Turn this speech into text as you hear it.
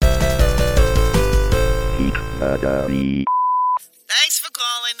Thanks for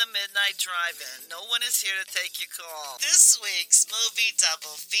calling the Midnight Drive-In. No one is here to take your call. This week's movie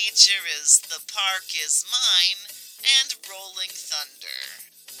double feature is The Park Is Mine and Rolling Thunder.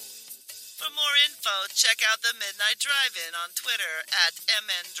 For more info, check out the Midnight Drive-In on Twitter at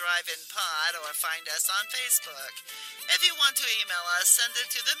MNDriveInPod or find us on Facebook. If you want to email us, send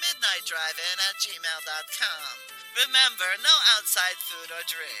it to themidnightdrivein@gmail.com. Remember, no outside food or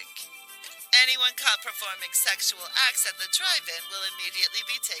drink. Anyone caught performing sexual acts at the drive-in will immediately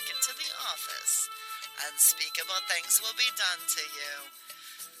be taken to the office. Unspeakable things will be done to you.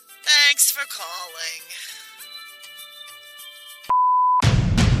 Thanks for calling.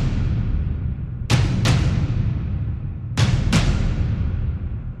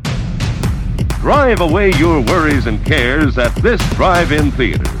 Drive away your worries and cares at this drive-in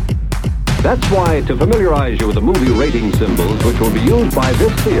theater. That's why, to familiarize you with the movie rating symbols which will be used by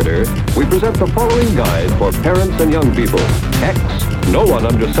this theater, we present the following guide for parents and young people. X, no one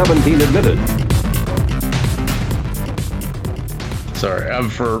under 17 admitted. Sorry,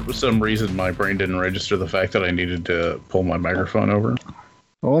 for some reason my brain didn't register the fact that I needed to pull my microphone over.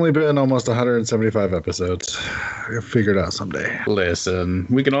 Only been almost 175 episodes. I'll figure it out someday. Listen,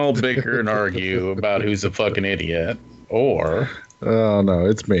 we can all bicker and argue about who's a fucking idiot, or... Oh, no,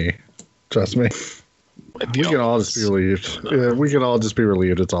 it's me. Trust me. We can all just be relieved. Yeah, we can all just be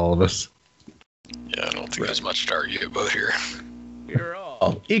relieved. It's all of us. Yeah, I don't think there's much to argue about here. You're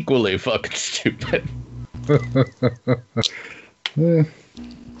all equally fucking stupid.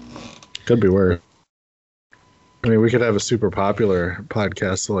 Could be worse. I mean, we could have a super popular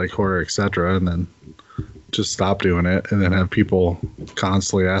podcast like Horror Etc. and then just stop doing it and then have people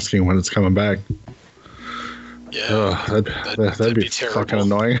constantly asking when it's coming back. Yeah, that'd be terrible. Fucking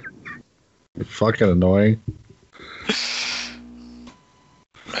annoying. Fucking annoying.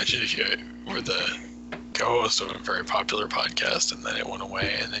 Imagine if you were the co-host of a very popular podcast and then it went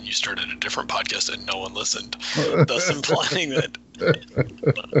away and then you started a different podcast and no one listened, thus implying that,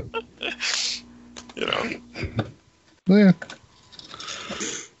 you know. Yeah.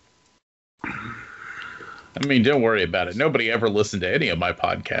 I mean, don't worry about it. Nobody ever listened to any of my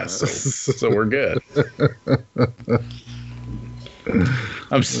podcasts, so we're good.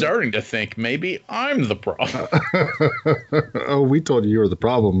 I'm starting to think maybe I'm the problem. Oh, we told you were the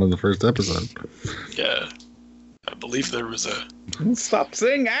problem in the first episode. Yeah. I believe there was a... Stop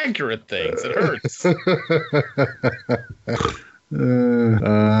saying accurate things. It hurts.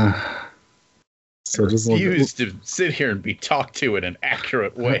 So I refuse to sit here and be talked to in an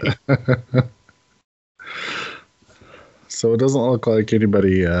accurate way. So it doesn't look like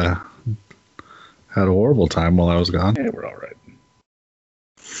anybody had a horrible time while I was gone. Yeah, we're all right.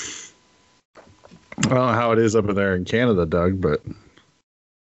 I don't know how it is up in there in Canada, Doug, but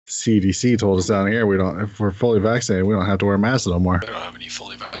CDC told us down here if we're fully vaccinated, we don't have to wear masks no more. We don't have any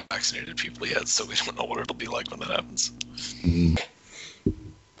fully vaccinated people yet, so we don't know what it'll be like when that happens.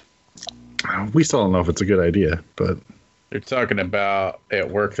 We still don't know if it's a good idea, but They're talking about, at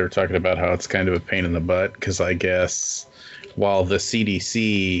work, they're talking about how it's kind of a pain in the butt because I guess while the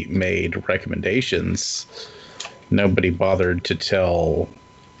CDC made recommendations, nobody bothered to tell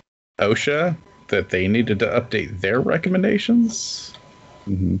OSHA that they needed to update their recommendations.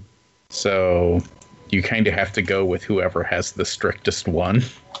 Mm-hmm. So you kind of have to go with whoever has the strictest one,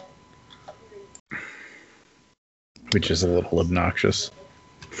 which is a little obnoxious.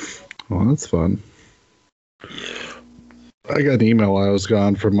 Well, that's fun. I got an email while I was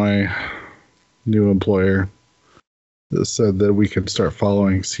gone from my new employer that said that we can start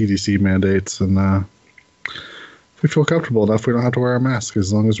following CDC mandates, and if we feel comfortable enough, we don't have to wear a mask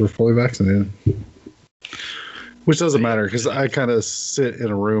as long as we're fully vaccinated. Which doesn't matter because I kind of sit in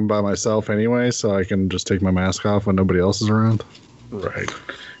a room by myself anyway, so I can just take my mask off when nobody else is around. Right.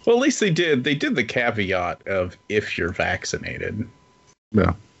 Well, at least they did the caveat of if you're vaccinated.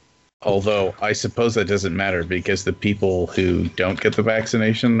 Yeah. Although I suppose that doesn't matter because the people who don't get the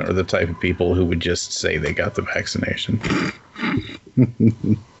vaccination are the type of people who would just say they got the vaccination.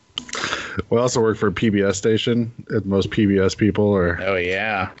 We also work for a PBS station, and most PBS people are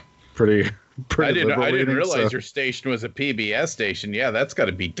pretty I didn't realize so. your station was a PBS station. Yeah, that's got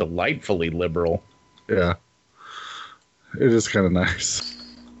to be delightfully liberal. Yeah. It is kind of nice.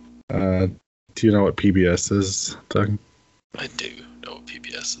 Do you know what PBS is, Doug? I do know what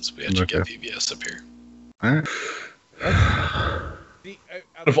PBS is. We actually get PBS up here. All right.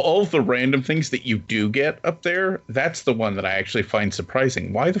 Out of all the random things that you do get up there, that's the one that I actually find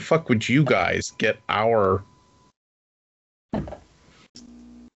surprising. Why the fuck would you guys get our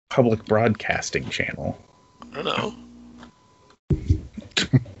public broadcasting channel? I don't know.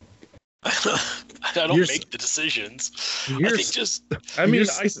 I I don't make the decisions. I think just. I mean,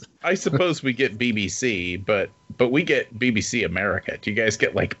 I suppose we get BBC, but we get BBC America. Do you guys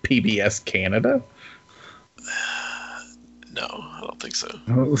get like PBS Canada? No, I don't think so.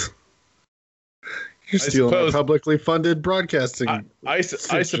 You're stealing our publicly funded broadcasting. I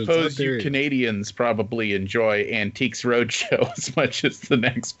suppose you Canadians probably enjoy Antiques Roadshow as much as the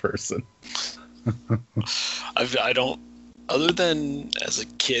next person. I don't. Other than as a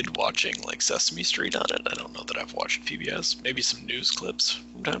kid watching like Sesame Street on it, I don't know that I've watched PBS. Maybe some news clips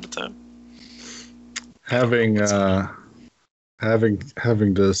from time to time. Having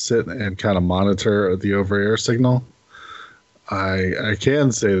to sit and kind of monitor the over-air signal, I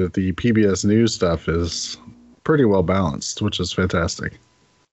can say that the PBS News stuff is pretty well balanced, which is fantastic.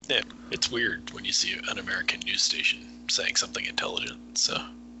 Yeah, it's weird when you see an American news station saying something intelligent. So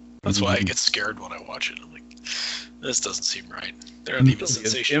that's why I get scared when I watch it. I'm like, this doesn't seem right. They're not even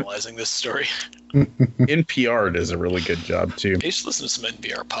sensationalizing this story. NPR does a really good job too. I used to listen to some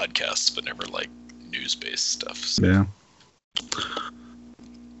NPR podcasts, but never like news-based stuff. So. Yeah.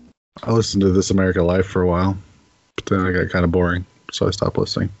 I listened to This American Life for a while, but then I got kind of boring, so I stopped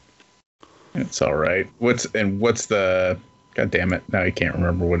listening. It's all right. What's the? God damn it! Now I can't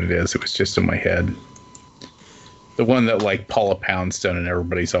remember what it is. It was just in my head. The one that like Paula Poundstone and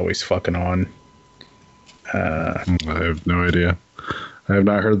everybody's always fucking on. I have no idea. I have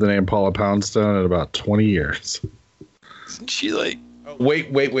not heard the name Paula Poundstone in about 20 years. Isn't she like... Oh,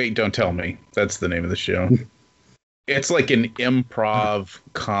 wait, don't tell me. That's the name of the show. It's like an improv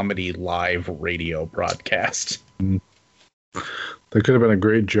comedy live radio broadcast. There could have been a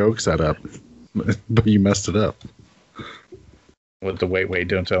great joke setup, but you messed it up. What the wait,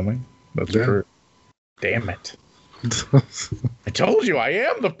 don't tell me? That's true. Damn it. I told you I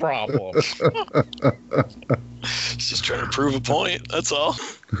am the problem. She's just trying to prove a point. That's all.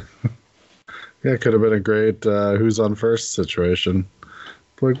 Yeah, it could have been a great Who's on First situation.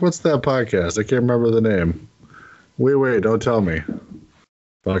 Like, what's that podcast? I can't remember the name. Wait, don't tell me.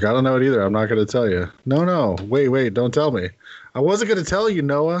 Like, I don't know it either. I'm not going to tell you. No. Wait, don't tell me. I wasn't going to tell you,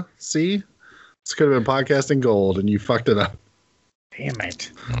 Noah. See? This could have been podcasting gold, and you fucked it up. Damn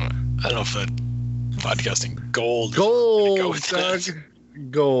it. I don't know if that podcasting gold. Gold, Doug.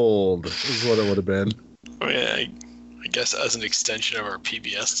 Gold is what it would have been. I guess as an extension of our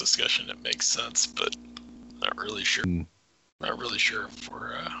PBS discussion, it makes sense, but not really sure. Not really sure if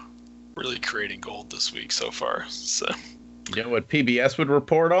we're really creating gold this week so far. So, you know what PBS would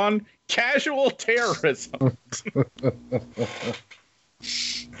report on? Casual terrorism.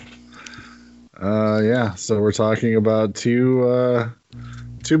 Yeah. So we're talking about two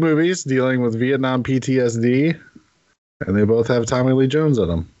movies dealing with Vietnam PTSD, and they both have Tommy Lee Jones in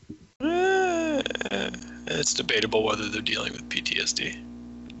them. It's debatable whether they're dealing with PTSD.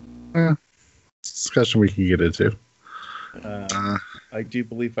 Yeah, discussion we can get into. I do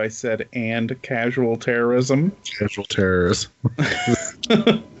believe I said and casual terrorism. Casual terrorism.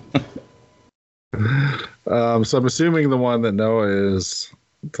 So I'm assuming the one that Noah is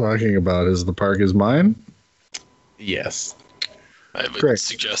talking about is The Park Is Mine? Yes. I would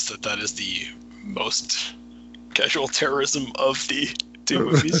suggest that is the most casual terrorism of the two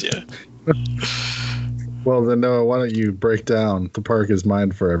movies, yeah. Well, then, Noah, why don't you break down The Park Is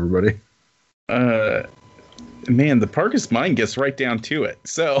Mine for everybody? Man, The Park Is Mine gets right down to it.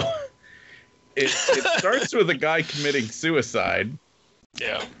 So it starts with a guy committing suicide.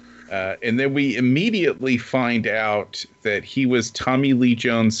 Yeah. And then we immediately find out that he was Tommy Lee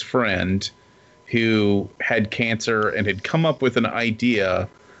Jones' friend who had cancer and had come up with an idea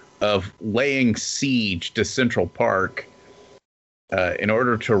of laying siege to Central Park in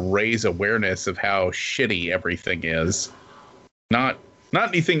order to raise awareness of how shitty everything is. Not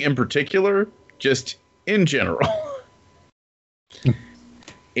anything in particular, just in general.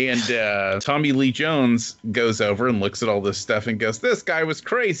 And Tommy Lee Jones goes over and looks at all this stuff and goes, this guy was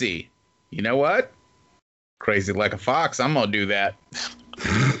crazy. You know what? Crazy like a fox. I'm going to do that.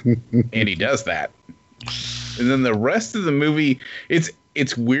 And he does that. And then the rest of the movie,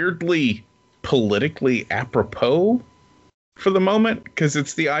 it's weirdly politically apropos for the moment, because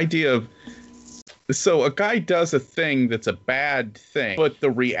it's the idea of, so a guy does a thing that's a bad thing, but the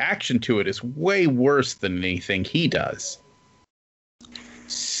reaction to it is way worse than anything he does.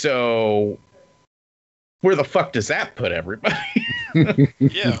 So where the fuck does that put everybody?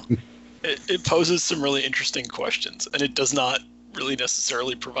 Yeah. It poses some really interesting questions, and it does not really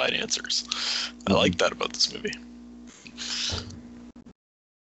necessarily provide answers. I like that about this movie.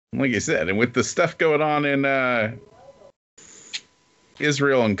 Like I said, and with the stuff going on in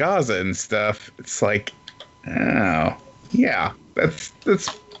Israel and Gaza and stuff, it's like, oh, yeah, that's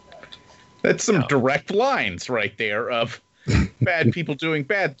That's some direct lines right there of bad people doing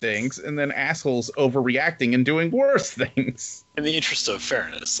bad things and then assholes overreacting and doing worse things. In the interest of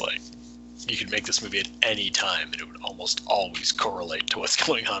fairness, like, you could make this movie at any time and it would almost always correlate to what's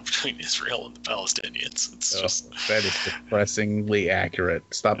going on between Israel and the Palestinians. It's just... That is depressingly accurate.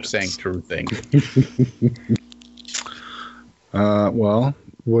 Stop saying true things. Well,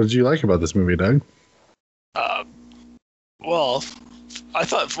 what did you like about this movie, Doug? Well, I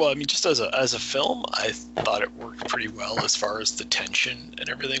thought, just as a film, I thought it worked pretty well as far as the tension and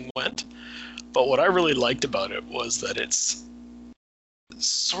everything went. But what I really liked about it was that it's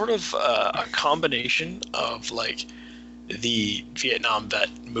sort of a combination of, like, the Vietnam vet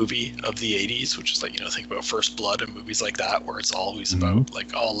movie of the 80s, which is like, think about First Blood and movies like that, where it's always about, like,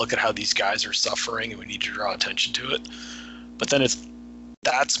 oh, look at how these guys are suffering and we need to draw attention to it. But then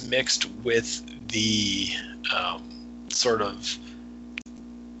that's mixed with the sort of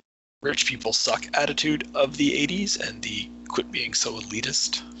rich people suck attitude of the 80s and the quit being so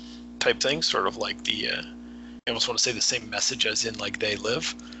elitist type thing, sort of like the I almost want to say the same message as in, like, They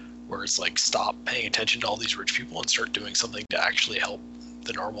Live, where it's like, stop paying attention to all these rich people and start doing something to actually help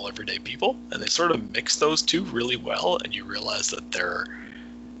the normal everyday people. And they sort of mix those two really well, and you realize that they're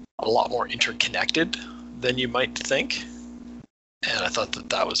a lot more interconnected than you might think. And I thought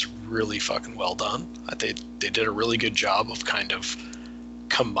that was really fucking well done. They did a really good job of kind of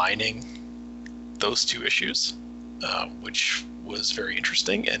combining those two issues, which was very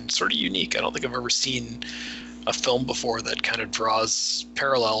interesting and sort of unique. I don't think I've ever seen a film before that kind of draws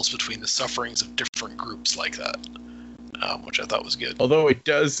parallels between the sufferings of different groups like that, which I thought was good. Although it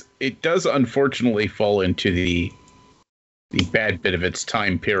does unfortunately fall into the bad bit of its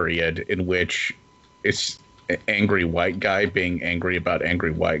time period in which it's an angry white guy being angry about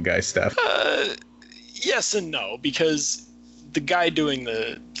angry white guy stuff. Yes and no, because the guy doing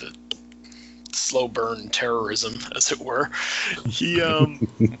the slow burn terrorism, as it were, he God,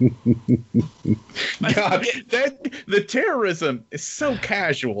 the terrorism is so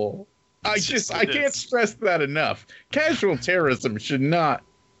casual. I can't stress that enough. Casual terrorism should not,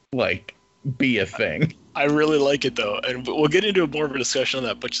 like, be a thing. I really like it, though, and we'll get into more of a discussion on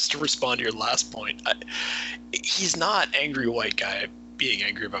that, but just to respond to your last point, he's not angry white guy being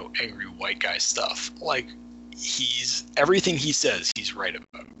angry about angry white guy stuff. Like, everything he says, he's right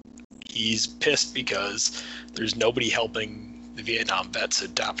about. He's pissed because there's nobody helping the Vietnam vets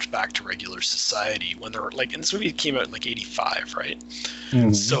adapt back to regular society when they're, like, and this movie came out in, like, 85, right?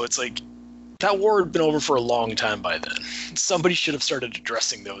 Mm-hmm. So it's like, that war had been over for a long time by then. Somebody should have started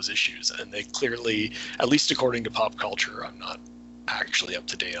addressing those issues, and they clearly, at least according to pop culture, I'm not actually up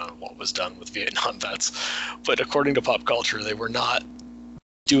to date on what was done with Vietnam vets, but according to pop culture, they were not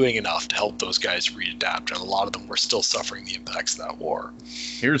doing enough to help those guys readapt, and a lot of them were still suffering the impacts of that war.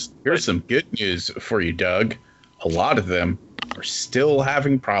 Here's some good news for you, Doug. A lot of them are still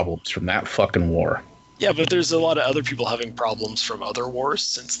having problems from that fucking war. Yeah, but there's a lot of other people having problems from other wars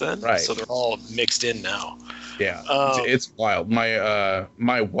since then. Right. So they're all mixed in now. Yeah, it's wild.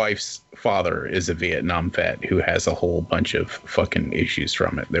 My wife's father is a Vietnam vet who has a whole bunch of fucking issues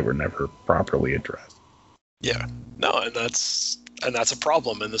from it that were never properly addressed. Yeah, no, and that's a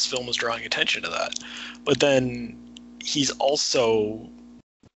problem, and this film is drawing attention to that. But then he's also,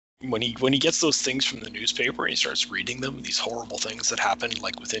 when he gets those things from the newspaper and he starts reading them, these horrible things that happened,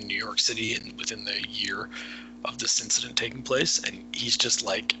 like, within New York City and within the year of this incident taking place, and he's just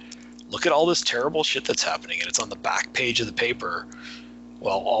like, look at all this terrible shit that's happening, and it's on the back page of the paper,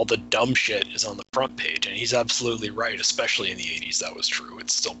 while all the dumb shit is on the front page. And he's absolutely right, especially in the 80s that was true.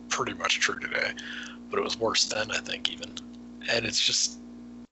 It's still pretty much true today, but it was worse then, I think, even. And it's just,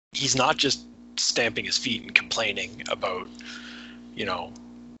 he's not just stamping his feet and complaining about,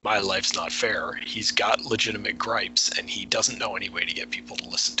 my life's not fair. He's got legitimate gripes, and he doesn't know any way to get people to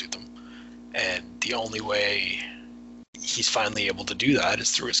listen to them. And the only way he's finally able to do that is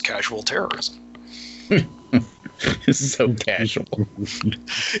through his casual terrorism. It's so casual.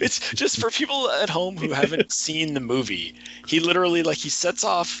 It's just for people at home who haven't seen the movie. He literally, he sets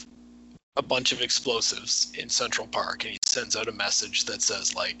off a bunch of explosives in Central Park, and he sends out a message that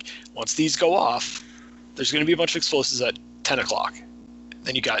says, once these go off, there's going to be a bunch of explosives at 10 o'clock.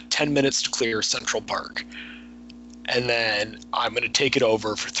 Then you got 10 minutes to clear Central Park. And then I'm going to take it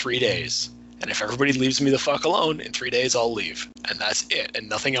over for 3 days. And if everybody leaves me the fuck alone, in 3 days I'll leave. And that's it. And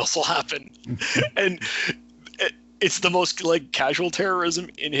nothing else will happen. And it's the most casual terrorism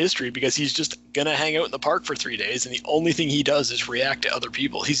in history, because he's just going to hang out in the park for 3 days. And the only thing he does is react to other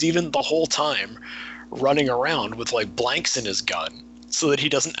people. He's even the whole time running around with blanks in his gun so that he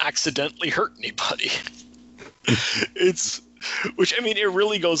doesn't accidentally hurt anybody. It's Which, I mean, it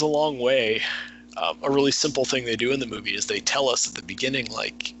really goes a long way. A really simple thing they do in the movie is they tell us at the beginning,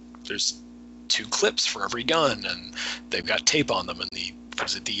 like, there's 2 clips for every gun, and they've got tape on them, and the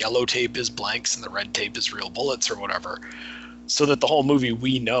yellow tape is blanks and the red tape is real bullets or whatever. So that the whole movie,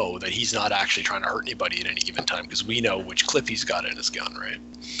 we know that he's not actually trying to hurt anybody at any given time, because we know which clip he's got in his gun, right?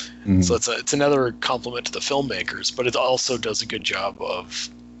 Mm-hmm. So it's another compliment to the filmmakers, but it also does a good job of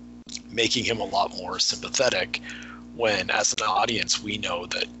making him a lot more sympathetic when, as an audience, we know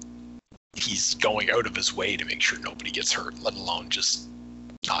that he's going out of his way to make sure nobody gets hurt, let alone just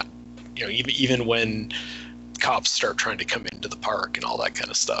not, even when cops start trying to come into the park and all that kind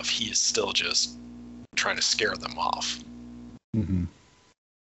of stuff, he is still just trying to scare them off. Mm-hmm.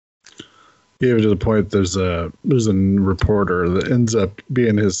 Even to the point, there's a reporter that ends up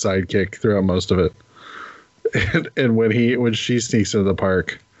being his sidekick throughout most of it, and when she sneaks into the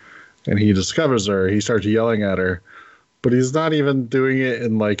park and he discovers her, he starts yelling at her, but he's not even doing it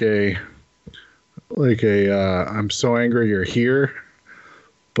in like a I'm so angry you're here,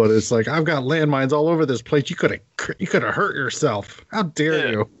 but it's like, I've got landmines all over this place. You could have hurt yourself. How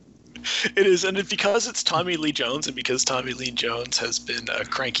dare you? It is, and because it's Tommy Lee Jones, and because Tommy Lee Jones has been a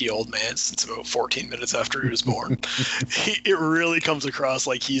cranky old man since about 14 minutes after he was born, it really comes across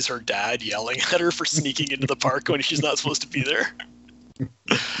like he's her dad yelling at her for sneaking into the park when she's not supposed to be there.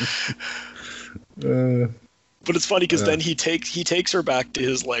 But it's funny because then he takes her back to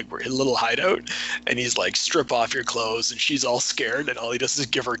his little hideout, and he's like, strip off your clothes, and she's all scared, and all he does is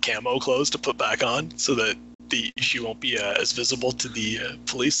give her camo clothes to put back on so that she won't be as visible to the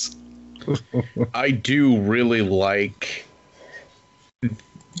police. I do really like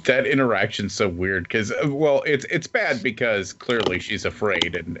that interaction. So weird because, well, it's bad because clearly she's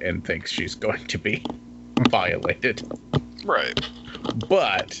afraid and thinks she's going to be violated. Right.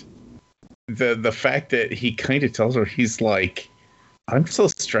 But the fact that he kind of tells her, he's like, I'm so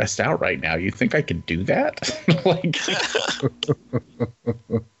stressed out right now. You think I could do that?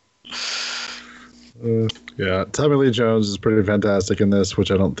 Yeah, Tommy Lee Jones is pretty fantastic in this,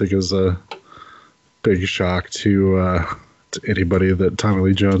 which I don't think is a big shock to anybody that Tommy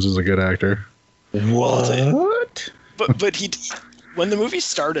Lee Jones is a good actor. What? But he, when the movie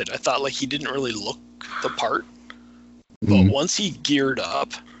started, I thought like he didn't really look the part. But once he geared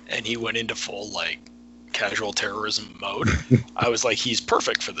up and he went into full like casual terrorism mode, I was like, he's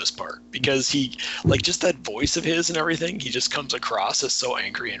perfect for this part, because he, like, just that voice of his and everything, he just comes across as so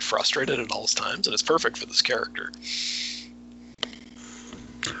angry and frustrated at all times, and it's perfect for this character.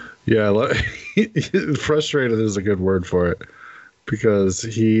 Yeah, frustrated is a good word for it, because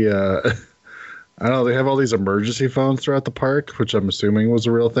he I don't know, they have all these emergency phones throughout the park, which I'm assuming was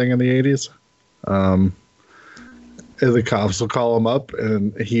a real thing in the 80s. And the cops will call him up,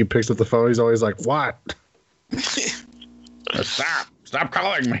 and he picks up the phone. He's always like, what? Stop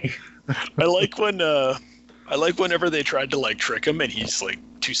calling me. I like whenever they tried to like trick him and he's like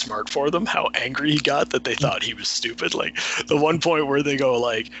too smart for them, how angry he got that they thought he was stupid. Like the one point where they go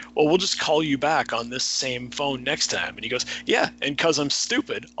like, well, we'll just call you back on this same phone next time. And he goes, yeah, and because I'm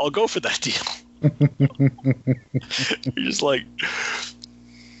stupid, I'll go for that deal. You're just like,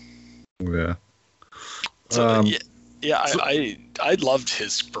 yeah. So, I loved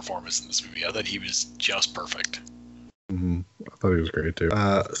his performance in this movie. I thought he was just perfect. Mm-hmm. I thought he was great too.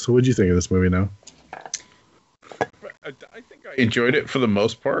 So what did you think of this movie now? I think I enjoyed it for the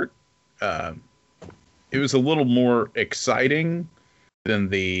most part. It was a little more exciting than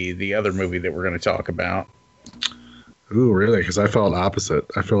the other movie that we're going to talk about. Ooh, really? Because I felt opposite.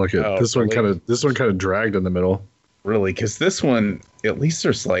 I feel like this one kind of dragged in the middle. Really? Because this one, at least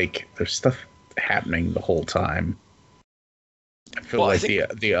there's stuff happening the whole time. I feel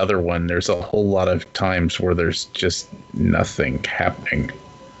the other one, there's a whole lot of times where there's just nothing happening.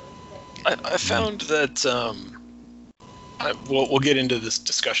 I found that we'll get into this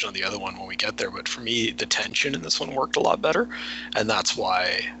discussion on the other one when we get there, but for me, the tension in this one worked a lot better, and that's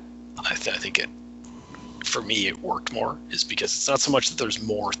why I think it, for me, it worked more, is because it's not so much that there's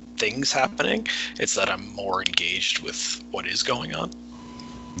more things happening, it's that I'm more engaged with what is going on,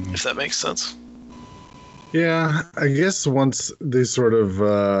 if that makes sense. Yeah, I guess once they sort of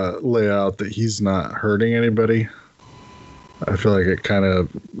lay out that he's not hurting anybody, I feel like it kind of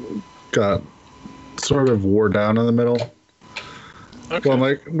got sort of wore down in the middle. Okay.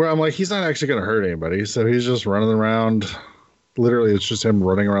 Well, I'm like, he's not actually going to hurt anybody, so he's just running around. Literally, it's just him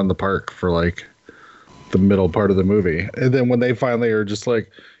running around the park for like the middle part of the movie. And then when they finally are just like,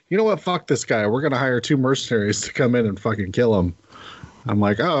 you know what, fuck this guy, we're going to hire 2 mercenaries to come in and fucking kill him. I'm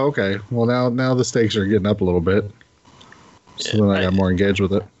like, oh, okay. Well, now the stakes are getting up a little bit. So then I got more engaged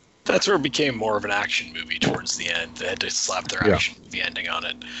with it. That's where it became more of an action movie towards the end. They had to slap their action movie ending on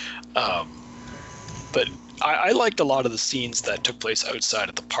it. But I liked a lot of the scenes that took place outside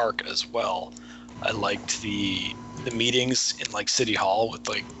of the park as well. I liked the meetings in like City Hall with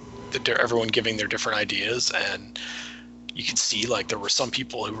like everyone giving their different ideas, and you could see like there were some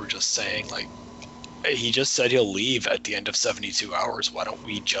people who were just saying like, hey, he just said he'll leave at the end of 72 hours. Why don't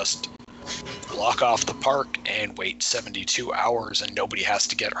we just block off the park and wait 72 hours and nobody has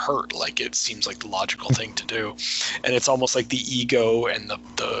to get hurt? Like, it seems like the logical thing to do. And it's almost like the ego and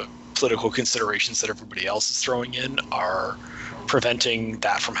the political considerations that everybody else is throwing in are preventing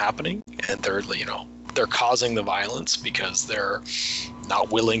that from happening. And they're causing the violence because they're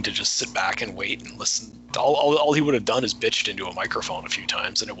not willing to just sit back and wait and listen. All he would have done is bitched into a microphone a few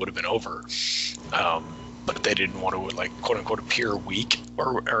times and it would have been over. But they didn't want to, like, quote unquote, appear weak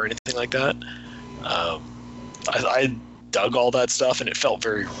or anything like that. I dug all that stuff, and it felt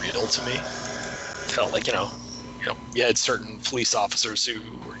very real to me. It felt like, you had certain police officers who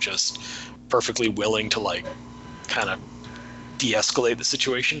were just perfectly willing to, like, kind of de-escalate the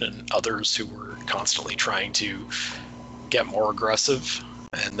situation, and others who were constantly trying to get more aggressive.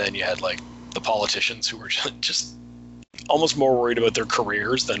 And then you had, like, the politicians who were just almost more worried about their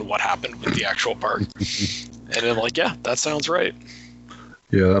careers than what happened with the actual park. And I'm like, yeah, that sounds right.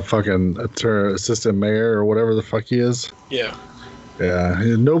 Yeah, that fucking assistant mayor or whatever the fuck he is. Yeah. Yeah,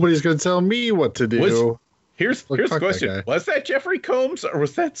 nobody's going to tell me what to do. Here's the question. Was that Jeffrey Combs, or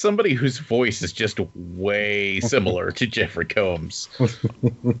was that somebody whose voice is just way similar to Jeffrey Combs?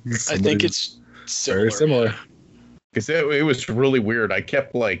 I think it's similar. Very similar. Because it was really weird. I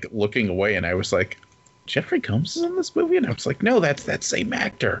kept, like, looking away, and I was like, Jeffrey Combs is in this movie? And I was like, no, that's that same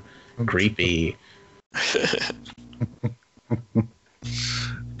actor. Creepy.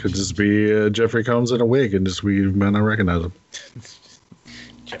 Could just be Jeffrey Combs in a wig and just we might not recognize him.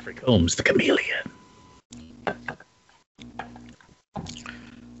 Jeffrey Combs, the chameleon.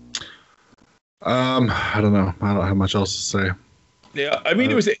 I don't know. I don't have much else to say. Yeah, I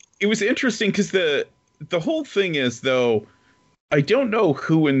mean, it was interesting because the whole thing is, though, I don't know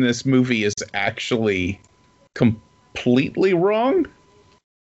who in this movie is actually completely wrong.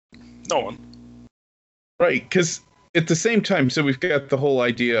 No one. Right, because at the same time, so we've got the whole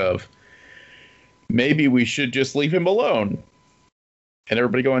idea of maybe we should just leave him alone. And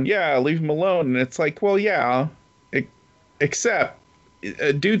everybody going, yeah, leave him alone. And it's like, well, yeah, except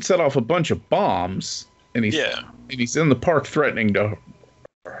a dude set off a bunch of bombs, and he's in the park threatening to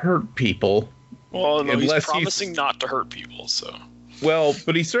hurt people. Well, no, he's promising not to hurt people, so. Well,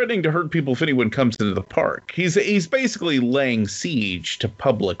 but he's threatening to hurt people if anyone comes into the park. He's basically laying siege to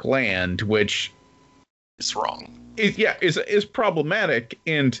public land, which is wrong. Is problematic,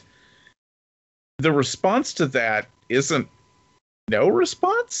 and the response to that isn't no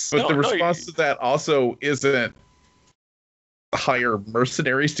response, but the response to that also isn't hire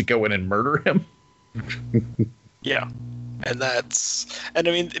mercenaries to go in and murder him. Yeah. And I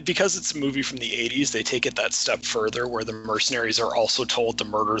mean, because it's a movie from the 80s, they take it that step further where the mercenaries are also told to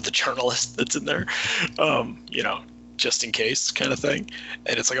murder the journalist that's in there, just in case kind of thing.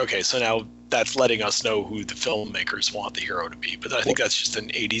 And it's like, okay, so now that's letting us know who the filmmakers want the hero to be. But I think that's just an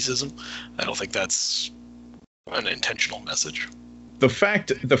 80s-ism. I don't think that's an intentional message. The fact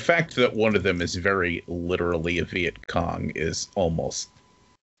that one of them is very literally a Viet Cong is almost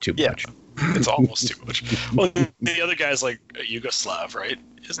too much. It's almost too much. Well, the other guy's like a Yugoslav, right?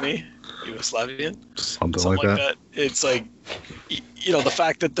 Isn't he? Yugoslavian? Something like that. It's like, the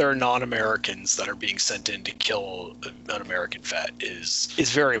fact that there are non-Americans that are being sent in to kill an American vet is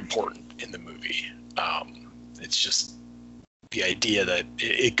very important in the movie. It's just the idea that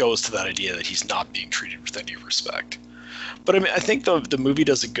it goes to that idea that he's not being treated with any respect. But I mean, I think the movie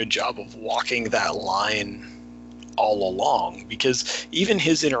does a good job of walking that line all along, because even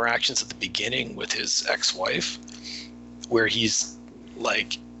his interactions at the beginning with his ex-wife, where he's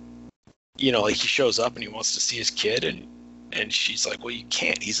like, like he shows up and he wants to see his kid, and she's like, well, you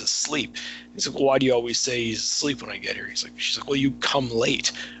can't, he's asleep. He's like, well, why do you always say he's asleep when I get here? She's like, well, you come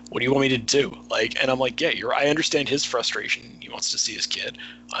late. What do you want me to do? Like, and I'm like, yeah, I understand his frustration. He wants to see his kid.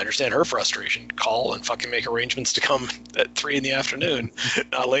 I understand her frustration. Call and fucking make arrangements to come at 3 p.m,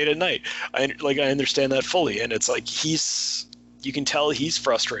 not late at night. I understand that fully. And it's like, you can tell he's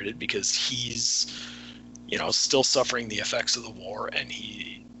frustrated because he's, still suffering the effects of the war, and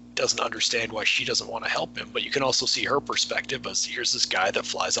he doesn't understand why she doesn't want to help him. But you can also see her perspective as, here's this guy that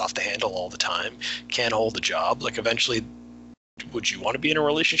flies off the handle all the time, can't hold a job. Like, eventually, would you want to be in a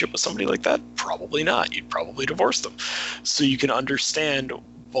relationship with somebody like that? Probably not. You'd probably divorce them. So you can understand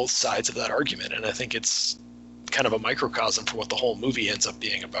both sides of that argument, and I think it's kind of a microcosm for what the whole movie ends up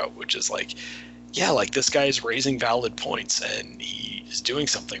being about, which is like, yeah, like this guy's raising valid points and he is doing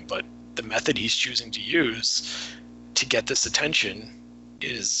something, but the method he's choosing to use to get this attention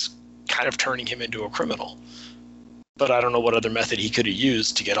is kind of turning him into a criminal. But I don't know what other method he could have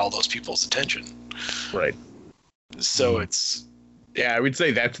used to get all those people's attention. Right. So it's... Yeah, I would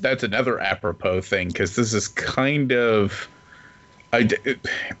say that's another apropos thing, because this is kind of...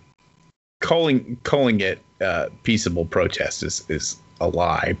 calling it peaceable protest is a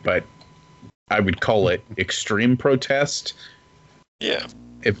lie, but I would call it extreme protest. Yeah.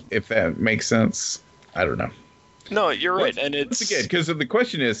 If that makes sense. I don't know. No, you're right. And it's again, because the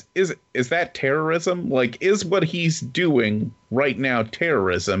question is that terrorism? Like, is what he's doing right now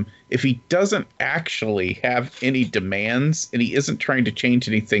terrorism if he doesn't actually have any demands and he isn't trying to change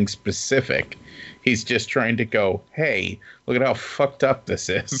anything specific? He's just trying to go, hey, look at how fucked up this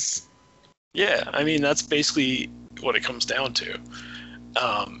is. Yeah, I mean, that's basically what it comes down to.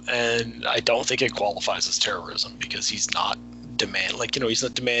 And I don't think it qualifies as terrorism because he's not he's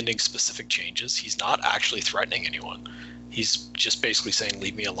not demanding specific changes. He's not actually threatening anyone. He's just basically saying,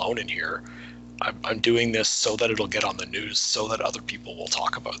 leave me alone in here. I'm doing this so that it'll get on the news, so that other people will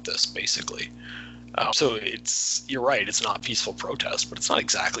talk about this, basically. So you're right, it's not peaceful protest, but it's not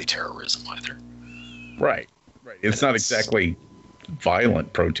exactly terrorism either. Right. It's not exactly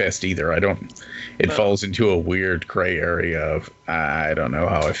violent protest either. It falls into a weird gray area of, I don't know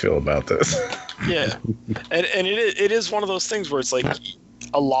how I feel about this. Yeah. And it is one of those things where it's like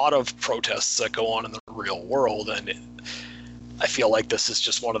a lot of protests that go on in the real world, and I feel like this is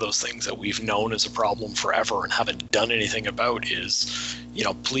just one of those things that we've known as a problem forever and haven't done anything about is,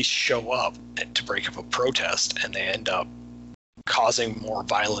 police show up to break up a protest and they end up causing more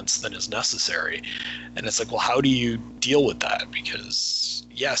violence than is necessary. And it's like, well, how do you deal with that? Because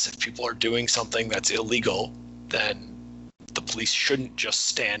yes, if people are doing something that's illegal, then the police shouldn't just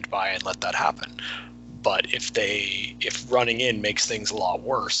stand by and let that happen. But if running in makes things a lot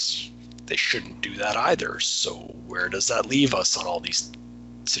worse, they shouldn't do that either. So where does that leave us on all these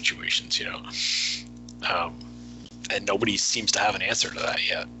situations, and nobody seems to have an answer to that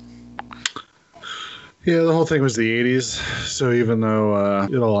yet. Yeah, the whole thing was the 80s, so even though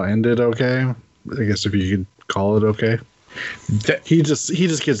it all ended okay, I guess if you could call it okay, he just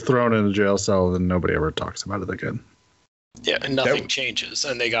gets thrown in a jail cell and nobody ever talks about it again. Yeah, and nothing changes,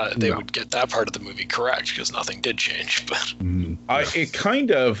 and they would get that part of the movie correct because nothing did change. But it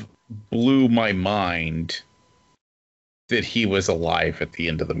kind of blew my mind that he was alive at the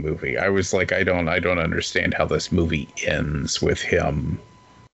end of the movie. I was like, I don't understand how this movie ends with him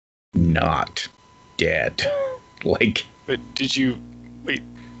not dead. Like, but did you wait?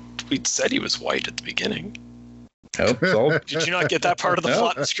 We said he was white at the beginning. Oh, so did you not get that part of the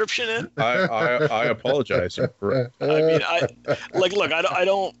plot description in? I apologize. I mean, I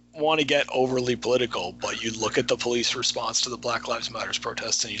don't want to get overly political, but you look at the police response to the Black Lives Matter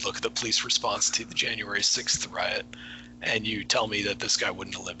protests, and you look at the police response to the January 6th riot, and you tell me that this guy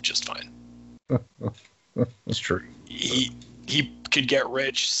wouldn't have lived just fine. It's true. He could get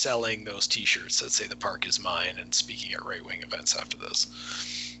rich selling those T-shirts that say "The Park Is Mine" and speaking at right-wing events after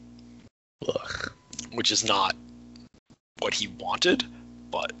this. Ugh. Which is not what he wanted,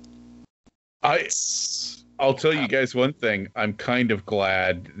 but I'll tell you guys one thing. I'm kind of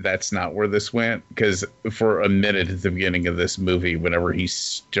glad that's not where this went, because for a minute at the beginning of this movie, whenever he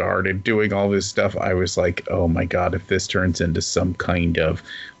started doing all this stuff, I was like, oh my God, if this turns into some kind of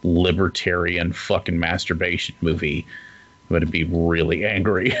libertarian fucking masturbation movie, I'm going to be really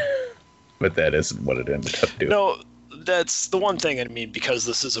angry. But that isn't what it ended up doing. No, that's the one thing. I mean, because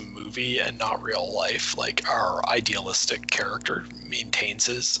this is a movie and not real life, like, our idealistic character maintains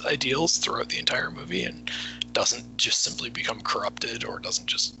his ideals throughout the entire movie and doesn't just simply become corrupted or doesn't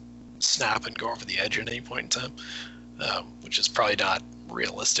just snap and go over the edge at any point in time, which is probably not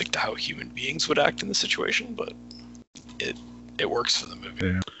realistic to how human beings would act in the situation, but it works for the movie.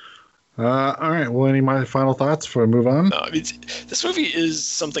 Yeah. All right. Well, any final thoughts before we move on? No, I mean, this movie is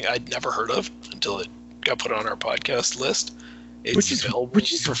something I'd never heard of until it got put on our podcast list. Which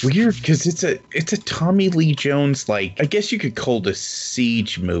is weird because it's a Tommy Lee Jones, like, I guess you could call it a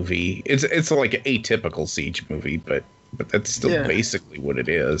siege movie. It's like an atypical siege movie, but that's still basically what it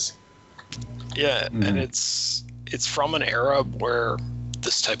is. Yeah, and it's from an era where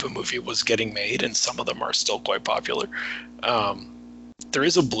this type of movie was getting made, and some of them are still quite popular. There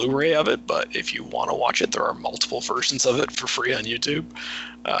is a Blu-ray of it, but if you want to watch it, there are multiple versions of it for free on YouTube.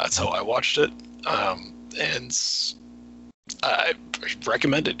 That's how I watched it. And I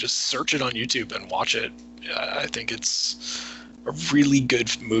recommend it. Just search it on YouTube and watch it. I think it's a really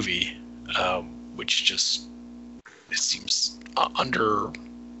good movie, which just it seems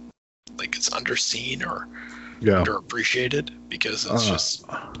it's underseen or Yeah. underappreciated, because it's just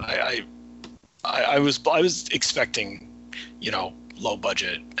I was expecting, low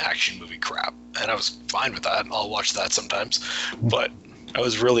budget action movie crap, and I was fine with that. I'll watch that sometimes, but I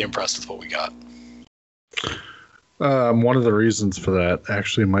was really impressed with what we got. One of the reasons for that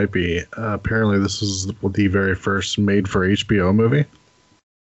actually might be apparently this is the very first made for HBO movie.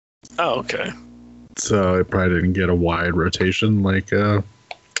 Oh, okay. So it probably didn't get a wide rotation like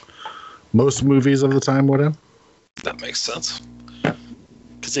most movies of the time would have. That makes sense.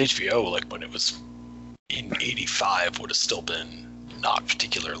 Because HBO, like when it was in '85, would have still been not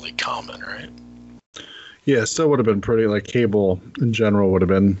particularly common, right? Yeah, it still would have been pretty, like cable in general would have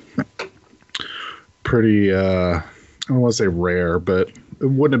been pretty, I don't want to say rare, but it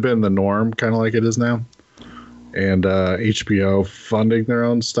wouldn't have been the norm, kind of like it is now. And HBO funding their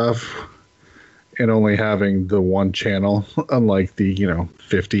own stuff and only having the one channel, unlike the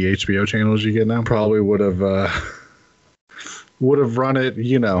 50 HBO channels you get now, probably would have run it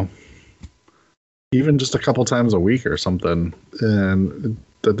even just a couple times a week or something, and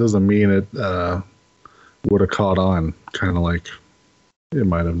that doesn't mean it would have caught on, kind of like it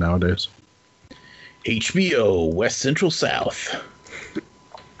might have nowadays. HBO West Central South.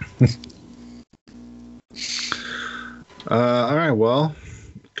 All right, well,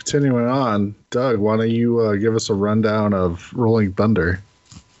 continuing on, Doug, why don't you give us a rundown of Rolling Thunder?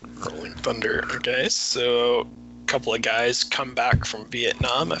 Rolling Thunder, guys. So, a couple of guys come back from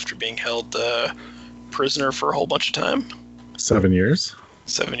Vietnam after being held prisoner for a whole bunch of time. 7 years.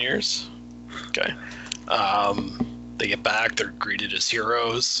 7 years. Okay. They get back. They're greeted as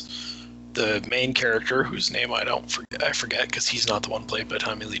heroes. The main character, whose name I forget because he's not the one played by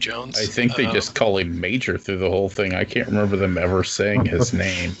Tommy Lee Jones. I think they just call him Major through the whole thing. I can't remember them ever saying his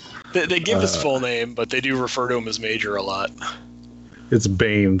name. They give his full name, but they do refer to him as Major a lot. It's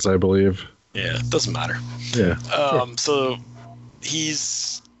Baines, I believe. Yeah, it doesn't matter. Yeah. So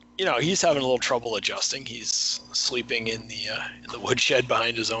he's having a little trouble adjusting. He's sleeping in the woodshed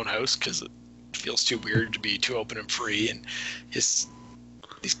behind his own house because it feels too weird to be too open and free. And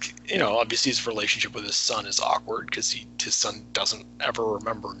obviously his relationship with his son is awkward because his son doesn't ever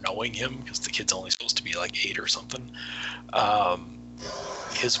remember knowing him because the kid's only supposed to be like 8 or something.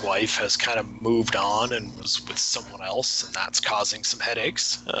 His wife has kind of moved on and was with someone else, and that's causing some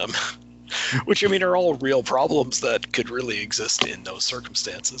headaches, which are all real problems that could really exist in those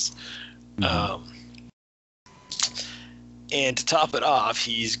circumstances. Mm-hmm. And to top it off,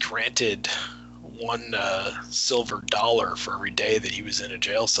 he's granted $1 silver for every day that he was in a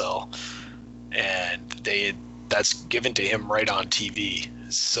jail cell, and that's given to him right on TV.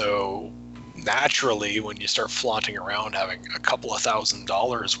 So naturally, when you start flaunting around having a couple of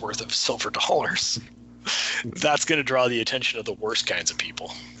 $1,000s worth of silver dollars, that's going to draw the attention of the worst kinds of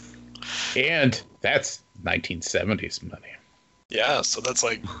people. And that's 1970s money. Yeah, so that's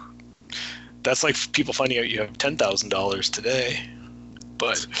like people finding out you have $10,000 today.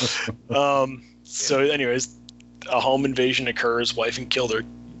 But so anyways, a home invasion occurs. Wife and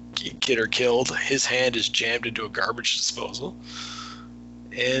kid are killed. His hand is jammed into a garbage disposal,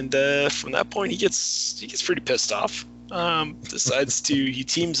 and from that point he gets pretty pissed off. He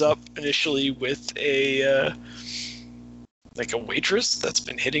teams up initially with a waitress that's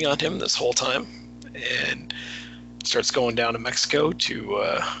been hitting on him this whole time, and starts going down to Mexico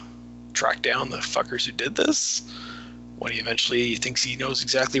to track down the fuckers who did this. When he eventually thinks he knows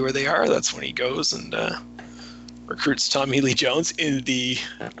exactly where they are, that's when he goes and recruits Tommy Lee Jones in the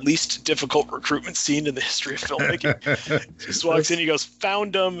least difficult recruitment scene in the history of filmmaking. Just walks in, he goes,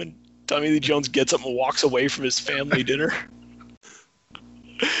 "Found him," and Tommy Lee Jones gets up and walks away from his family dinner.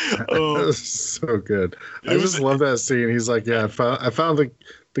 That was so good. I just love that scene. He's like, "Yeah, I found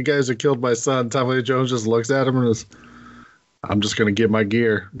the guys who killed my son." Tommy Lee Jones just looks at him and is, "I'm just gonna get my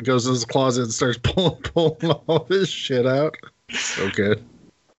gear." He goes in his closet and starts pulling all this shit out. So good.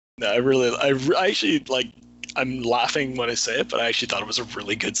 No, I actually I'm laughing when I say it, but I actually thought it was a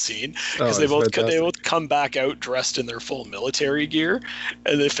really good scene because they both come back out dressed in their full military gear,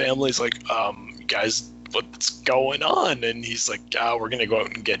 and the family's like, "Guys, what's going on?" And he's like, "We're gonna go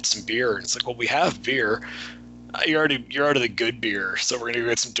out and get some beer." And it's like, "Well, we have beer. You're out of the good beer, so we're gonna go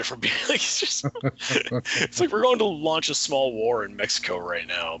get some different beer." It's like we're going to launch a small war in Mexico right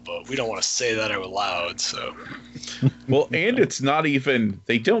now, but we don't want to say that out loud. So, well, and it's not even,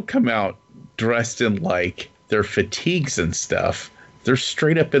 they don't come out dressed in like their fatigues and stuff. They're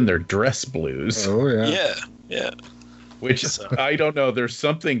straight up in their dress blues. Oh yeah, yeah. Which I don't know. There's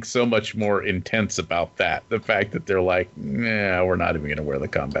something so much more intense about that. The fact that they're like, "Nah, we're not even gonna wear the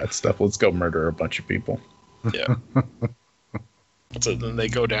combat stuff. Let's go murder a bunch of people." Yeah. So then they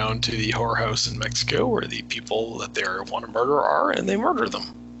go down to the whorehouse in Mexico where the people that they want to murder are, and they murder them.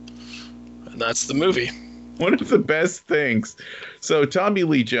 And that's the movie. One of the best things. So Tommy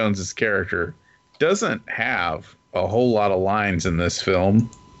Lee Jones's character doesn't have a whole lot of lines in this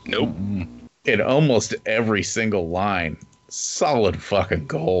film. Nope. In almost every single line, solid fucking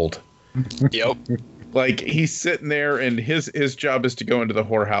gold. Yep. Like, he's sitting there, and his job is to go into the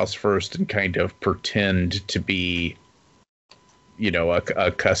whorehouse first and kind of pretend to be,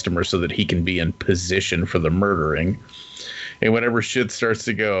 a customer so that he can be in position for the murdering. And whenever shit starts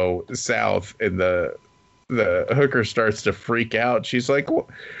to go south and the hooker starts to freak out, she's like,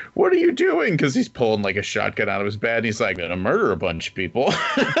 what are you doing? Because he's pulling like a shotgun out of his bed, and he's like, I'm gonna murder a bunch of people.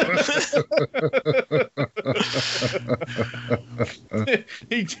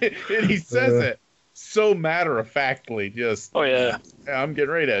 he says it so matter-of-factly, just, oh yeah, I'm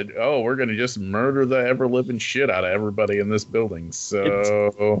getting ready to, we're gonna just murder the ever-living shit out of everybody in this building.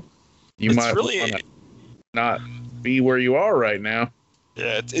 So you might really want to not be where you are right now.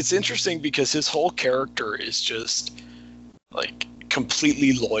 Yeah, it's interesting because his whole character is just like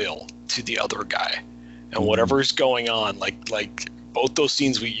completely loyal to the other guy, and whatever's going on, like both those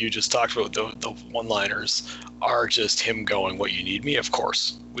scenes you just talked about, the one-liners are just him going, "What, you need me? Of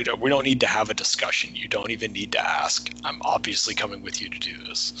course. We don't need to have a discussion. You don't even need to ask. I'm obviously coming with you to do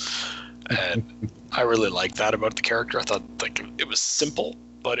this." And I really like that about the character. I thought like it was simple,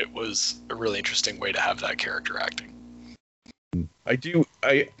 but it was a really interesting way to have that character acting.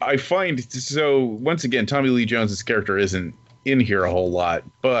 I find, so once again, Tommy Lee Jones's character isn't in here a whole lot,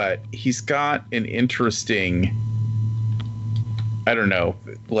 but he's got an interesting, I don't know,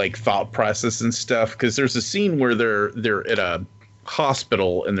 like thought process and stuff. Because there's a scene where they're at a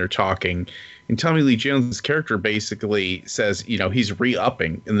hospital and they're talking, and Tommy Lee Jones's character basically says, he's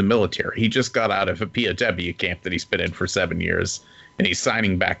re-upping in the military. He just got out of a POW camp that he's been in for 7 years, and he's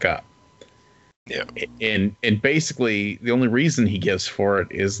signing back up. Yeah. And basically the only reason he gives for it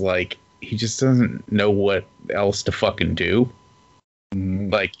is like he just doesn't know what else to fucking do.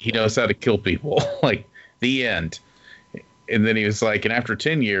 Like, he knows how to kill people. Like, the end. And then he was like, and after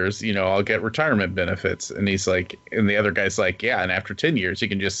 10 years, I'll get retirement benefits. And he's like, and the other guy's like, yeah, and after 10 years, you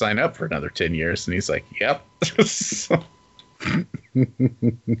can just sign up for another 10 years. And he's like, yep.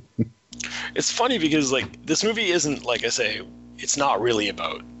 It's funny because, like, this movie isn't, like I say, it's not really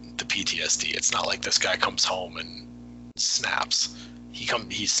about the PTSD. It's not like this guy comes home and snaps.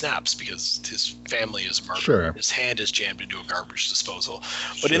 He snaps because his family is murdered. Sure. His hand is jammed into a garbage disposal.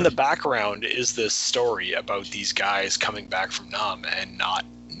 But in the background is this story about these guys coming back from Nam and not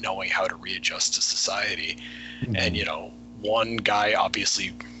knowing how to readjust to society. And, one guy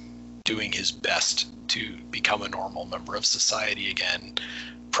obviously doing his best to become a normal member of society again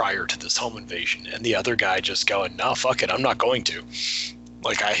prior to this home invasion. And the other guy just going, no, fuck it, I'm not going to.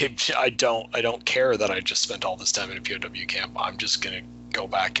 Like, I don't care that I just spent all this time in a POW camp. I'm just going to go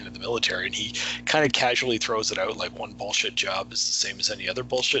back into the military. And he kind of casually throws it out like one bullshit job is the same as any other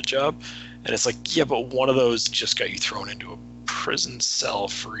bullshit job. And it's like, yeah, but one of those just got you thrown into a prison cell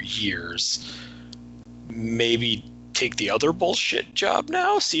for years. Maybe take the other bullshit job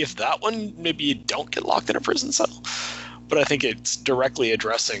now. See if that one, maybe you don't get locked in a prison cell. But I think it's directly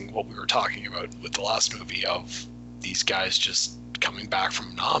addressing what we were talking about with the last movie of these guys just coming back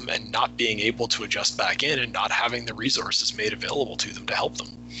from Nam and not being able to adjust back in and not having the resources made available to them to help them.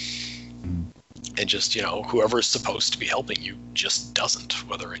 And just, whoever's supposed to be helping you just doesn't,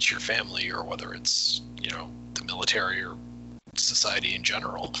 whether it's your family or whether it's, the military or society in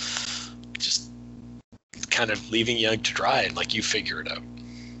general, just kind of leaving you to dry and like you figure it out.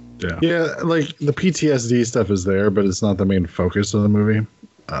 Yeah, like the PTSD stuff is there, but it's not the main focus of the movie.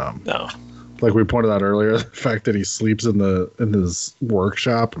 No. Like we pointed out earlier, the fact that he sleeps in his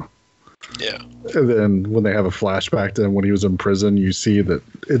workshop. Yeah. And then when they have a flashback to when he was in prison, you see that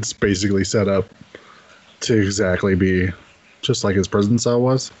it's basically set up to exactly be just like his prison cell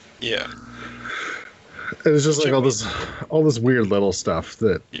was. Yeah. And it's just like all this weird little stuff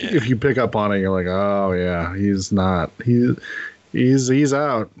that if you pick up on it, you're like, oh yeah, he's out. He's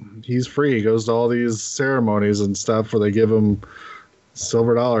free. He goes to all these ceremonies and stuff where they give him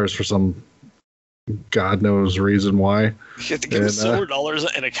silver dollars for some God knows reason why. You have to give him silver dollars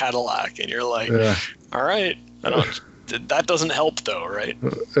and a Cadillac, and you're like, all right. That doesn't help though, right?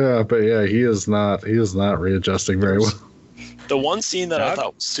 Yeah, but yeah, he is not readjusting very well. The one scene that I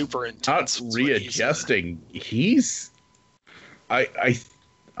thought was super intense. Not readjusting.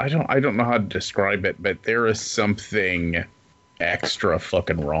 I don't know how to describe it, but there is something extra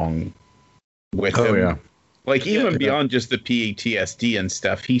fucking wrong with him. Yeah. Like even beyond just the PTSD and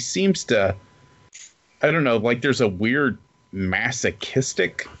stuff, he seems to I don't know, like there's a weird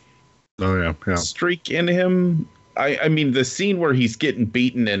masochistic streak in him. I mean, the scene where he's getting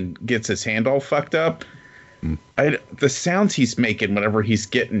beaten and gets his hand all fucked up, the sounds he's making whenever he's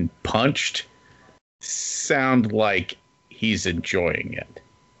getting punched sound like he's enjoying it.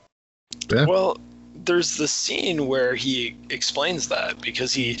 Yeah. Well, there's the scene where he explains that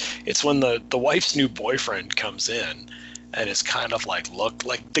because it's when the wife's new boyfriend comes in and is kind of like, look,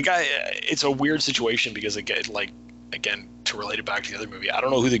 like the guy, it's a weird situation because again, to relate it back to the other movie, I don't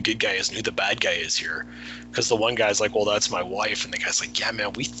know who the good guy is and who the bad guy is here. Because the one guy's like, well, that's my wife. And the guy's like, yeah,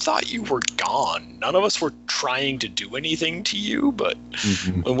 man, we thought you were gone. None of us were trying to do anything to you. But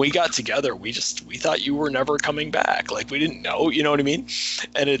when we got together, we thought you were never coming back. Like, we didn't know, you know what I mean?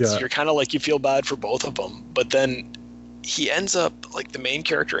 And you're kind of like, you feel bad for both of them. But then he ends up, like, the main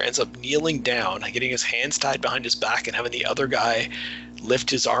character ends up kneeling down, getting his hands tied behind his back and having the other guy lift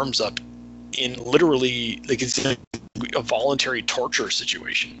his arms up in literally, like, it's a voluntary torture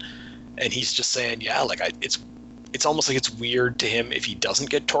situation. And he's just saying, yeah, like, it's almost like it's weird to him if he doesn't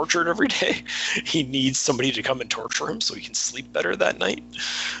get tortured every day. He needs somebody to come and torture him so he can sleep better that night.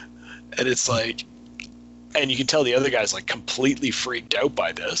 And it's like, and you can tell the other guy's like completely freaked out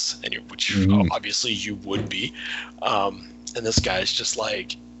by this, which obviously you would be. And this guy's just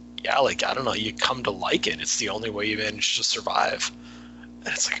like, yeah, like, I don't know, you come to like it. It's the only way you manage to survive. And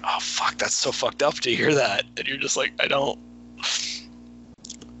it's like, oh, fuck, that's so fucked up to hear that. And you're just like, I don't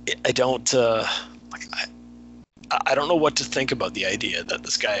know what to think about the idea that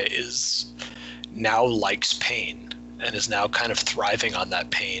this guy is now likes pain and is now kind of thriving on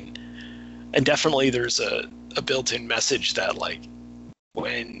that pain. And definitely there's a built-in message that, like,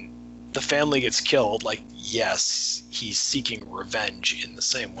 when the family gets killed, like, yes, he's seeking revenge in the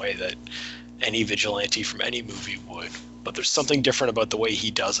same way that any vigilante from any movie would. But there's something different about the way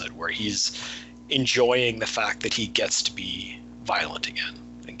he does it, where he's enjoying the fact that he gets to be violent again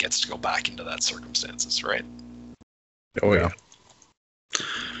and gets to go back into that circumstances, right? Oh yeah.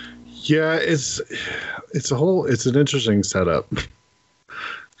 Yeah, it's an interesting setup.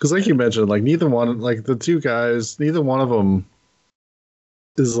 Because like you mentioned, like neither one, like the two guys, neither one of them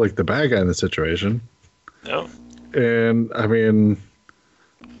is like the bad guy in the situation. No. And I mean,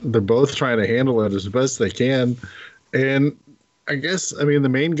 they're both trying to handle it as best they can. And I guess, I mean, the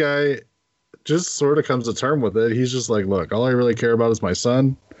main guy just sort of comes to terms with it. He's just like, look, all I really care about is my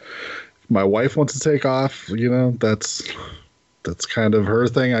son. My wife wants to take off, you know, that's kind of her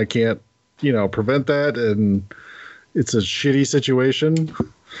thing. I can't, you know, prevent that. And it's a shitty situation.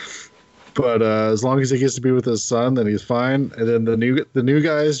 But as long as he gets to be with his son, then he's fine. And then the new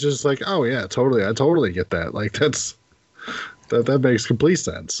guy is just like, oh yeah, totally. I totally get that. Like that makes complete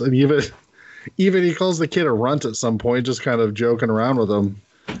sense. And even he calls the kid a runt at some point, just kind of joking around with him.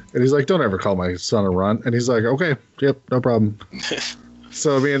 And he's like, don't ever call my son a runt. And he's like, okay, yep, no problem.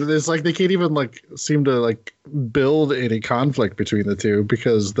 So, I mean, it's like they can't even, like, seem to, like, build any conflict between the two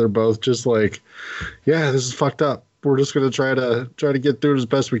because they're both just like, yeah, this is fucked up. We're just going to try to get through it as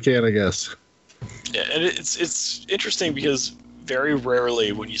best we can, I guess. Yeah, and it's interesting because very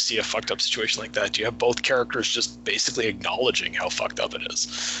rarely when you see a fucked up situation like that, you have both characters just basically acknowledging how fucked up it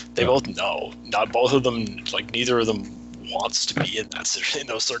is. They both know. Not both of them, like, neither of them wants to be in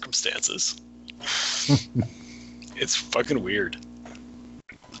those circumstances. It's fucking weird.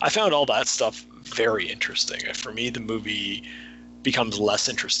 I found all that stuff very interesting. For me, the movie becomes less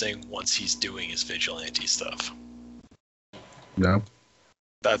interesting once he's doing his vigilante stuff. No.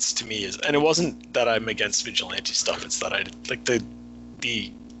 That's, to me, and it wasn't that I'm against vigilante stuff. It's that I like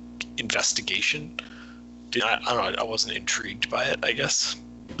the investigation. I don't know. I wasn't intrigued by it, I guess.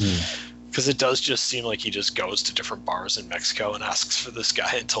 Because it does just seem like he just goes to different bars in Mexico and asks for this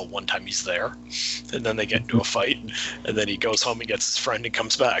guy until one time he's there. And then they get into a fight. And then he goes home and gets his friend and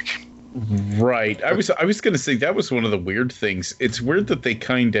comes back. Right. I was going to say that was one of the weird things. It's weird that they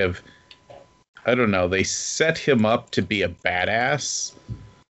kind of, I don't know, they set him up to be a badass.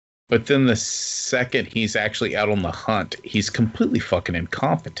 But then the second he's actually out on the hunt, he's completely fucking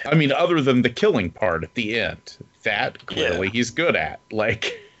incompetent. I mean, other than the killing part at the end. That, clearly, he's good at.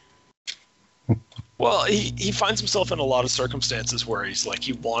 Like... Well, he finds himself in a lot of circumstances where he's like,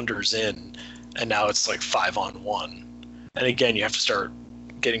 he wanders in and now it's like 5-on-1. And again, you have to start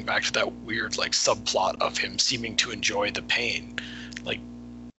getting back to that weird like subplot of him seeming to enjoy the pain. Like,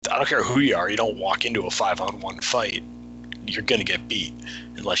 I don't care who you are, you don't walk into a 5-on-1 fight. You're going to get beat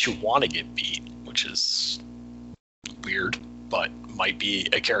unless you want to get beat, which is weird, but might be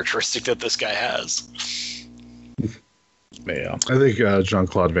a characteristic that this guy has. Yeah. I think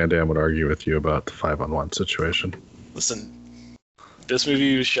Jean-Claude Van Damme would argue with you about the 5-on-1 situation. Listen, This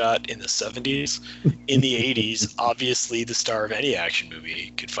movie was shot in the 70s. In the 80s, obviously the star of any action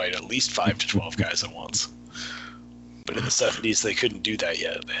movie could fight at least 5 to 12 guys at once. But in the 70s, they couldn't do that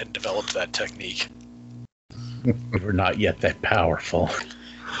yet. They hadn't developed that technique. We're not yet that powerful.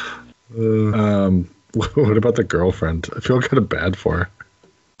 What about the girlfriend? I feel kind of bad for her.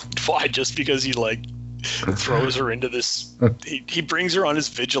 Why? Just because he like throws her into this, he brings her on his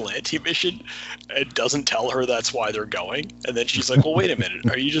vigilante mission and doesn't tell her that's why they're going, and then she's like, well, wait a minute,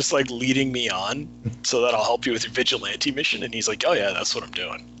 are you just like leading me on so that I'll help you with your vigilante mission? And he's like, oh yeah, that's what I'm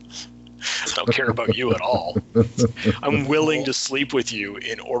doing. I don't care about you at all. I'm willing to sleep with you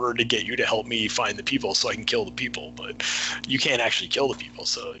in order to get you to help me find the people so I can kill the people, but you can't actually kill the people,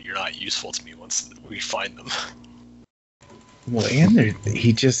 so you're not useful to me once we find them. Well, and the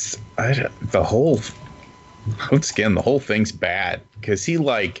whole thing's bad because he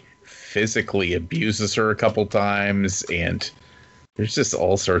like physically abuses her a couple times, and there's just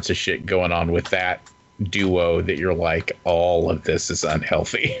all sorts of shit going on with that duo that you're like, all of this is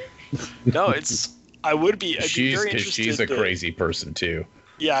unhealthy. No, I'd be very interested. She's a crazy person too.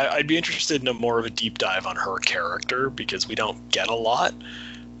 Yeah, I'd be interested in more of a deep dive on her character because we don't get a lot.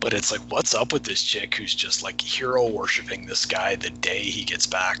 But it's like, what's up with this chick who's just like hero worshiping this guy the day he gets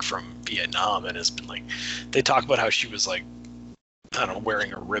back from Vietnam and has been like, they talk about how she was like, I don't know,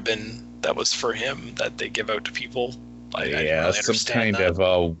 wearing a ribbon that was for him that they give out to people. I didn't really some kind of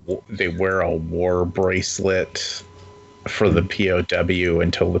they wear a war bracelet for the POW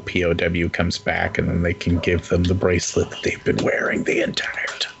until the POW comes back, and then they can give them the bracelet that they've been wearing the entire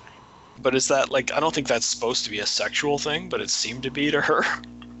time. But is that like, I don't think that's supposed to be a sexual thing, but it seemed to be to her.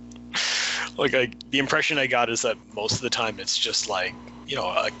 Like, the impression I got is that most of the time it's just like, you know,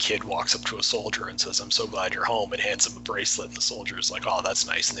 a kid walks up to a soldier and says, I'm so glad you're home, and hands him a bracelet, and the soldier is like, oh, that's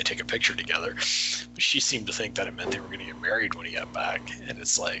nice, and they take a picture together. But she seemed to think that it meant they were going to get married when he got back, and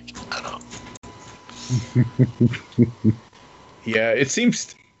it's like, I don't know. Yeah, it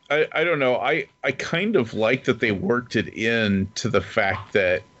seems, I don't know, I kind of like that they worked it in to the fact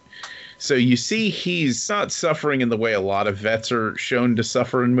that, so you see he's not suffering in the way a lot of vets are shown to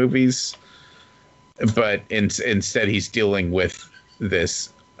suffer in movies, but instead he's dealing with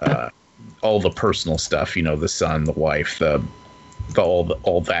this, all the personal stuff, you know, the son, the wife,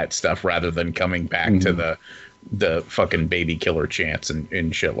 all that stuff, rather than coming back to the fucking baby killer chance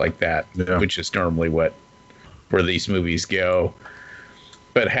and shit like that, which is normally where these movies go.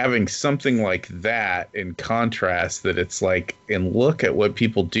 But having something like that in contrast, that it's like, and look at what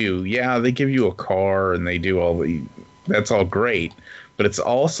people do. Yeah, they give you a car and they do that's all great, but it's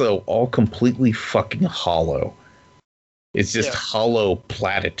also all completely fucking hollow. It's just hollow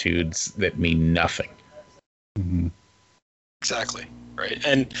platitudes that mean nothing. Mm-hmm. Exactly. Right.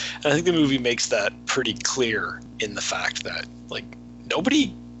 And I think the movie makes that pretty clear in the fact that, like,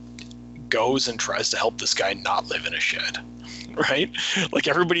 nobody goes and tries to help this guy not live in a shed. Right? Like,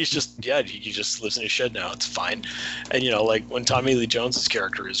 everybody's just, he just lives in a shed now. It's fine. And, you know, like, when Tommy Lee Jones's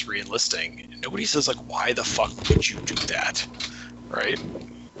character is re-enlisting, nobody says, like, why the fuck would you do that? Right?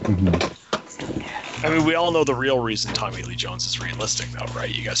 Mm-hmm. I mean, we all know the real reason Tommy Lee Jones is re-enlisting, though, right?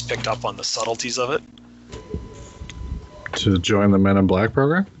 You guys picked up on the subtleties of it? To join the Men in Black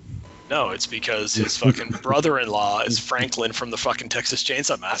program? No, it's because his fucking brother-in-law is Franklin from the fucking Texas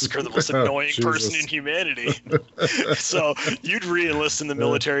Chainsaw Massacre, the most annoying person in humanity. So you'd re-enlist in the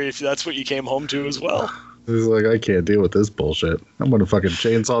military if that's what you came home to as well. He's like, I can't deal with this bullshit. I'm gonna fucking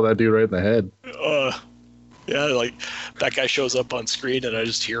chainsaw that dude right in the head. Yeah, like, that guy shows up on screen and I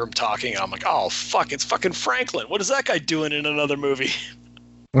just hear him talking, and I'm like, oh, fuck, it's fucking Franklin. What is that guy doing in another movie?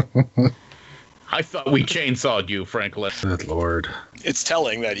 I thought we chainsawed you, Franklin. Good Lord. It's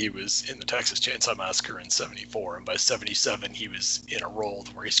telling that he was in the Texas Chainsaw Massacre in 74, and by 77 he was in a role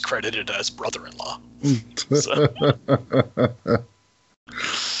where he's credited as brother-in-law.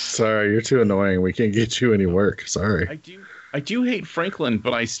 Sorry, you're too annoying. We can't get you any work. Sorry. I do hate Franklin,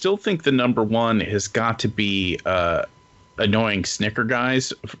 but I still think the number one has got to be annoying Snicker guy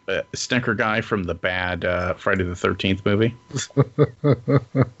from the bad Friday the 13th movie.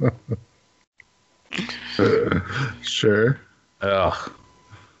 Sure. Ugh.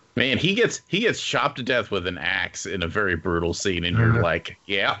 Man, he gets chopped to death with an axe in a very brutal scene, and you're like,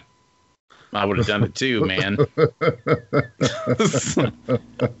 yeah, I would have done it too, man.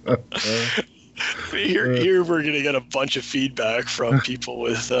 Here we're going to get a bunch of feedback from people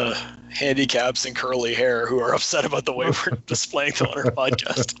with handicaps and curly hair who are upset about the way we're displaying them on our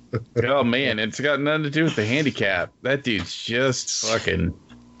podcast. Oh, man, it's got nothing to do with the handicap. That dude's just fucking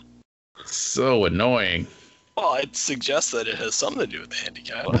so annoying. Well, I'd suggest that it has something to do with the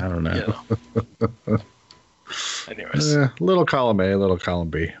handicap. Well, I don't know. You know. Anyways, little column A, little column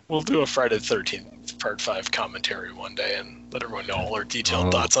B. we'll do a Friday the 13th Part 5 commentary one day and let everyone know all our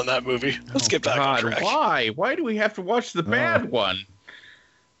detailed thoughts on that movie. Let's get back on track. Why do we have to watch the bad one?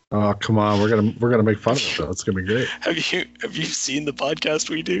 Oh, come on. We're gonna make fun of it, though. It's going to be great. Have you seen the podcast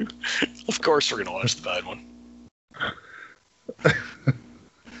we do? Of course we're going to watch the bad one.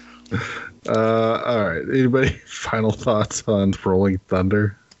 All right. Anybody final thoughts on Rolling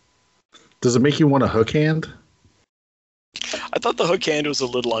Thunder? Does it make you want a hook hand? I thought the hook hand was a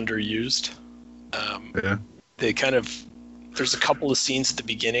little underused. Yeah. They there's a couple of scenes at the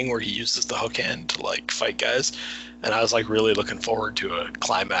beginning where he uses the hook hand to like fight guys, and I was like really looking forward to a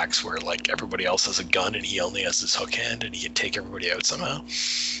climax where like everybody else has a gun and he only has his hook hand and he can take everybody out somehow,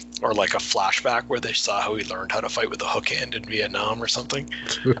 or like a flashback where they saw how he learned how to fight with a hook hand in Vietnam or something.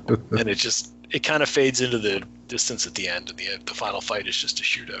 And it kind of fades into the distance at the end, and the final fight is just a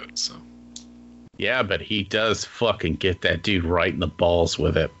shootout. So yeah, but he does fucking get that dude right in the balls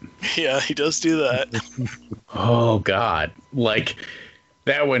with it. yeah, he does do that. Oh God, like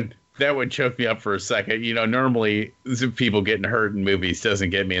that one choked me up for a second. You know, normally people getting hurt in movies doesn't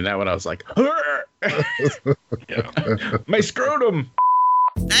get me, and that one I was like, yeah. My scrotum.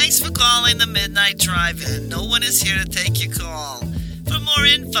 Thanks for calling the Midnight Drive-In. No one is here to take your call. For more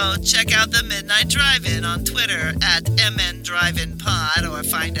info, check out the Midnight Drive-In on Twitter at MNDriveInPod or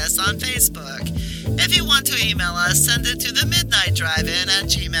find us on Facebook. If you want to email us, send it to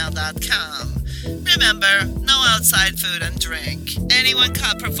themidnightdrivein@gmail.com. Remember, no outside food and drink. Anyone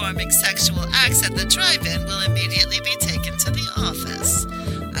caught performing sexual acts at the drive-in will immediately be taken to the office.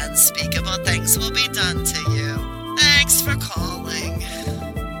 Unspeakable things will be done to you. Thanks for calling.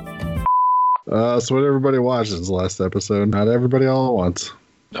 So what everybody watches last episode, not everybody all at once.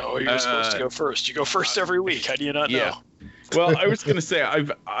 No, you're supposed to go first. You go first every week. How do you not know? Well, I was going to say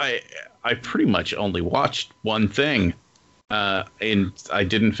I pretty much only watched one thing, and I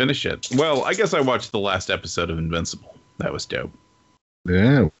didn't finish it. Well, I guess I watched the last episode of Invincible. That was dope.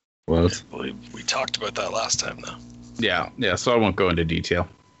 Yeah, well, we talked about that last time, though. Yeah. So I won't go into detail.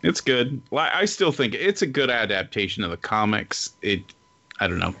 It's good. I still think it's a good adaptation of the comics. I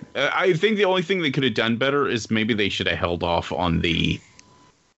don't know. I think the only thing they could have done better is maybe they should have held off on the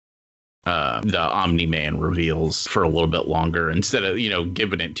Omni-Man reveals for a little bit longer instead of,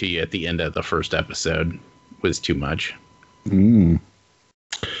 giving it to you at the end of the first episode. Was too much.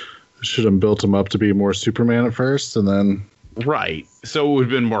 Should have built him up to be more Superman at first, and then right. So it would have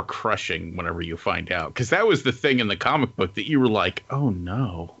been more crushing whenever you find out, because that was the thing in the comic book that you were like, oh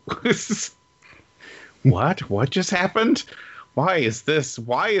no, what just happened? Why is this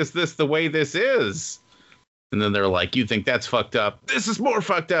the way this is? And then they're like, you think that's fucked up? This is more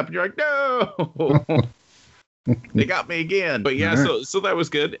fucked up. And you're like, no, they got me again. But yeah, so that was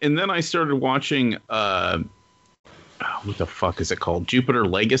good. And then I started watching, what the fuck is it called? Jupiter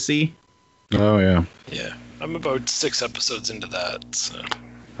Legacy. Oh yeah. Yeah. I'm about 6 episodes into that. So.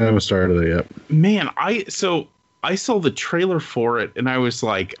 I haven't started it yet. Man, I saw the trailer for it and I was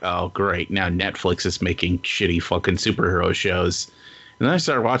like, oh, great. Now Netflix is making shitty fucking superhero shows. And then I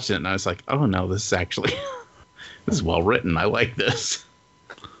started watching it and I was like, oh, no, this is actually this is well written. I like this.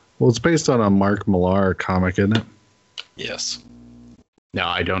 Well, it's based on a Mark Millar comic, isn't it? Yes. No,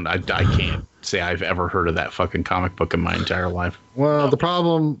 I don't. I can't say I've ever heard of that fucking comic book in my entire life. Well, the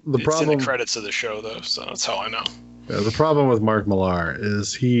problem. It's in the credits of the show, though, so that's how I know. Yeah, the problem with Mark Millar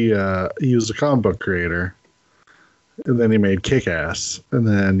is he was a comic book creator. And then he made Kick-Ass. And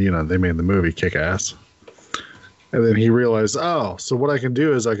then, they made the movie Kick-Ass. And then he realized, so what I can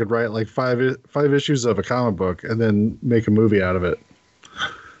do is I could write like five issues of a comic book and then make a movie out of it.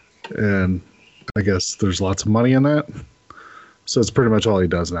 And I guess there's lots of money in that. So it's pretty much all he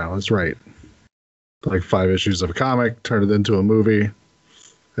does now is write like 5 issues of a comic, turn it into a movie,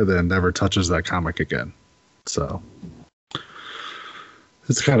 and then never touches that comic again. So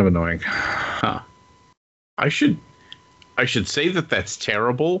it's kind of annoying. Huh. I should say that that's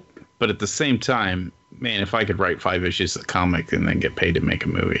terrible, but at the same time, man, if I could write 5 issues of a comic and then get paid to make a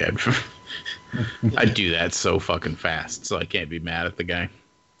movie, I'd do that so fucking fast. So I can't be mad at the guy.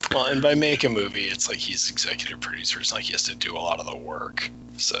 Well, and by make a movie, it's like he's executive producer. It's like he has to do a lot of the work.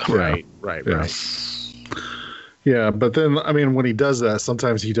 So right. Yeah, but then when he does that,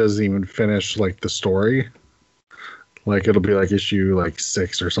 sometimes he doesn't even finish like the story. Like it'll be like issue like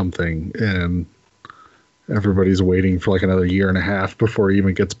 6 or something, and everybody's waiting for like another year and a half before he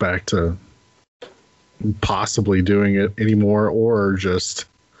even gets back to possibly doing it anymore, or just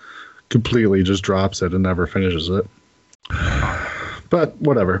completely just drops it and never finishes it. But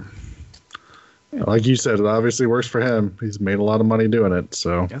whatever. Like you said, it obviously works for him. He's made a lot of money doing it.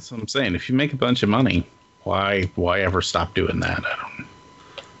 So that's what I'm saying. If you make a bunch of money, Why ever stop doing that? I don't.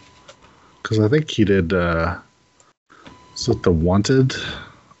 Because I think he did. Is it The Wanted?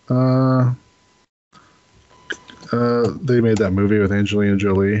 They made that movie with Angelina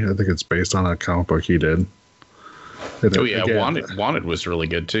Jolie. I think it's based on a comic book he did. Oh yeah, again, Wanted was really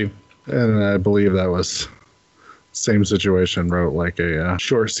good too. And I believe that was same situation. Wrote like a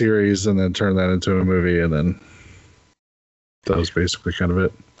short series and then turned that into a movie, and then that was basically kind of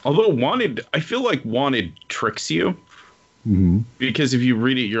it. Although Wanted, I feel like Wanted tricks you. Mm-hmm. Because if you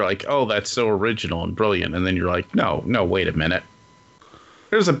read it, you're like, oh, that's so original and brilliant. And then you're like, no, wait a minute.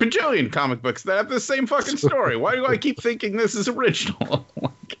 There's a bajillion comic books that have the same fucking story. Why do I keep thinking this is original?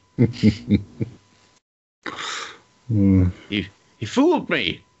 He fooled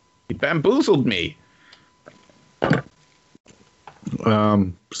me. He bamboozled me.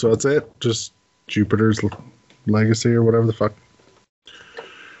 So that's it? Just Jupiter's Legacy or whatever the fuck?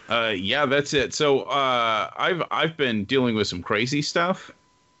 Yeah, that's it. So I've been dealing with some crazy stuff.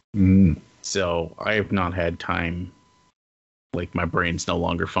 So I have not had time. Like my brain's no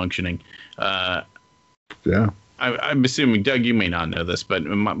longer functioning. Yeah. I'm assuming, Doug, you may not know this, but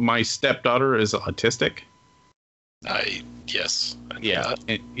my stepdaughter is autistic. Yes.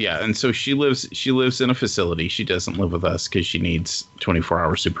 And so she lives in a facility. She doesn't live with us because she needs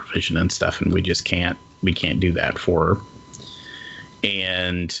 24-hour supervision and stuff, and we can't do that for her.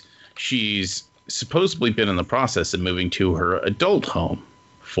 And she's supposedly been in the process of moving to her adult home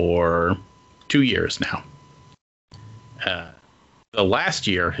for 2 years now. The last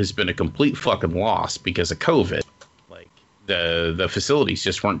year has been a complete fucking loss because of COVID. Like the facilities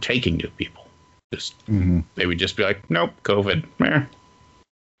just weren't taking new people. They would just be like, nope, COVID. Meh.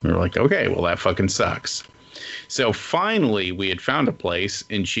 We were like, okay, well that fucking sucks. So finally we had found a place,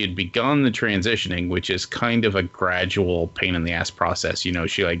 and she had begun the transitioning, which is kind of a gradual pain in the ass process. You know,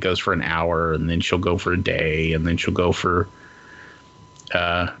 she like goes for an hour, and then she'll go for a day, and then she'll go for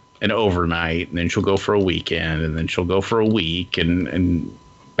an overnight, and then she'll go for a weekend, and then she'll go for a week, and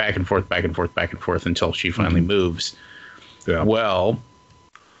back and forth until she finally moves. Yeah. Well,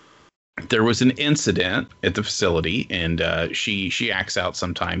 there was an incident at the facility, and she acts out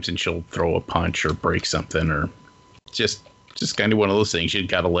sometimes, and she'll throw a punch or break something, or just kind of one of those things you've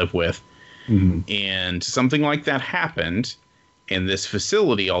got to live with. And something like that happened, and this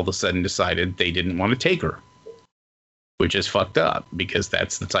facility all of a sudden decided they didn't want to take her, which is fucked up, because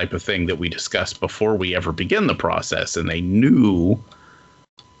that's the type of thing that we discussed before we ever begin the process, and they knew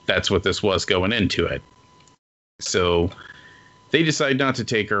that's what this was going into it. So they decided not to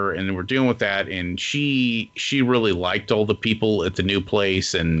take her, and we're dealing with that. And she really liked all the people at the new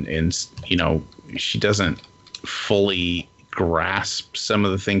place, and you know, she doesn't fully grasp some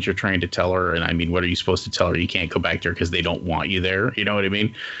of the things you're trying to tell her. And I mean, what are you supposed to tell her? You can't go back there because they don't want you there. You know what I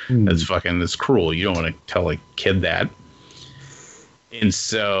mean? That's cruel. You don't want to tell a kid that. And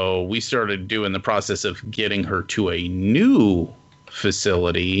so we started doing the process of getting her to a new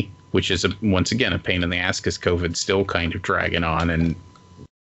facility, which is once again a pain in the ass because COVID's still kind of dragging on and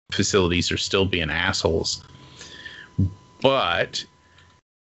facilities are still being assholes. But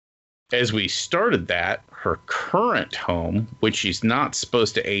as we started that, her current home, which she's not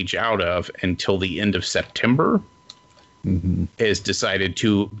supposed to age out of until the end of September, has decided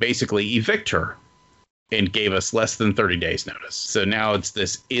to basically evict her and gave us less than 30 days notice. So now it's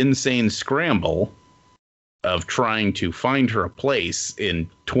this insane scramble of trying to find her a place in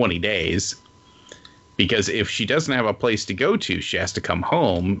 20 days, because if she doesn't have a place to go to, she has to come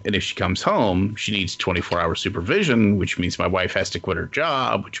home. And if she comes home, she needs 24-hour supervision, which means my wife has to quit her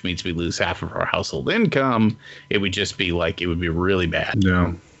job, which means we lose half of our household income. It would just be like, it would be really bad.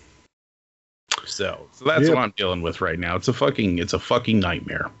 Yeah. So that's what I'm dealing with right now. It's a fucking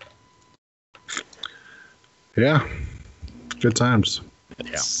nightmare. Yeah. Good times.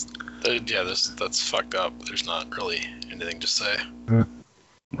 That's fucked up. There's not really anything to say.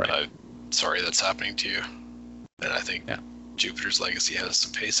 Right. Sorry that's happening to you. And I think Jupiter's Legacy has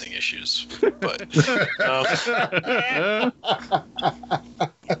some pacing issues. But all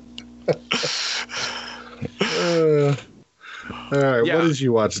right, what did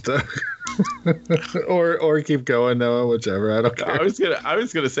you watch, Doug? or keep going, Noah, whichever. I don't care. I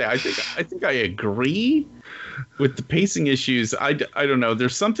was gonna say I think I agree with the pacing issues. I don't know.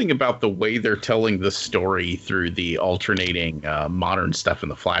 There's something about the way they're telling the story through the alternating modern stuff in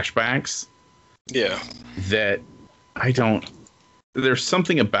the flashbacks. Yeah. That there's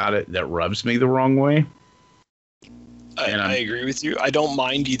something about it that rubs me the wrong way. I agree with you. I don't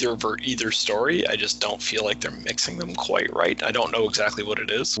mind either story. I just don't feel like they're mixing them quite right. I don't know exactly what it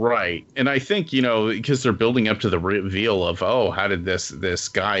is. Right. And I think, you know, because they're building up to the reveal of, oh, how did this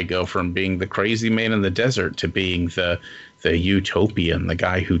guy go from being the crazy man in the desert to being the utopian, the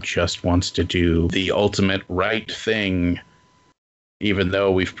guy who just wants to do the ultimate right thing, even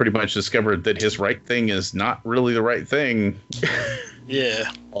though we've pretty much discovered that his right thing is not really the right thing.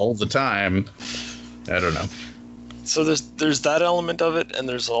 Yeah. All the time. I don't know. So there's that element of it, and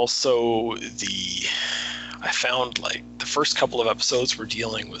there's also I found like the first couple of episodes were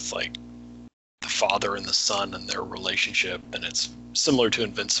dealing with like the father and the son and their relationship, and it's similar to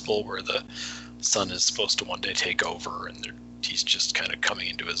Invincible, where the son is supposed to one day take over, and he's just kind of coming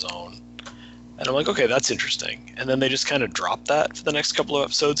into his own. And I'm like, okay, that's interesting. And then they just kind of dropped that for the next couple of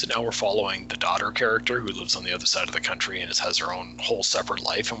episodes, and now we're following the daughter character who lives on the other side of the country and has her own whole separate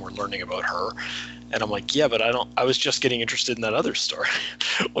life, and we're learning about her. And I'm like, yeah, but I was just getting interested in that other story.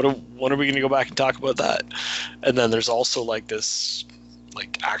 When are we going to go back and talk about that? And then there's also like this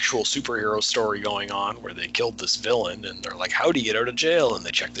like actual superhero story going on where they killed this villain, and they're like, how do you get out of jail? And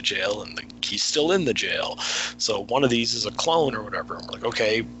they check the jail, and he's still in the jail. So one of these is a clone or whatever. I'm like,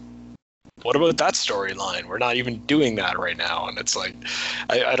 okay, what about that storyline? We're not even doing that right now. And it's like,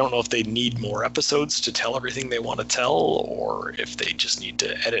 I don't know if they need more episodes to tell everything they want to tell, or if they just need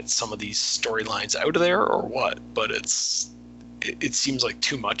to edit some of these storylines out of there, or what. But it seems like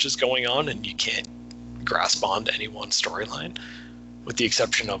too much is going on, and you can't grasp onto any one storyline, with the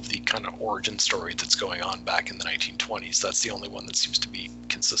exception of the kind of origin story that's going on back in the 1920s. That's the only one that seems to be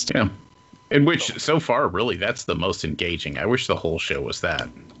consistent. Yeah. In which, so far, really, that's the most engaging. I wish the whole show was that.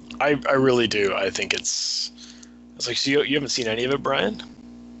 I really do. I think it's like, so you haven't seen any of it, Brian?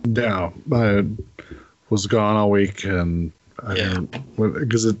 No, I was gone all week, and I think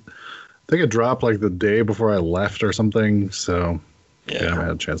it dropped like the day before I left or something. So I haven't had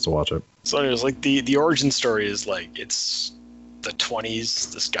a chance to watch it. So anyways, like the origin story is like, it's the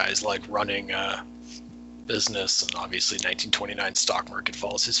 20s. This guy's like running a business, and obviously 1929 stock market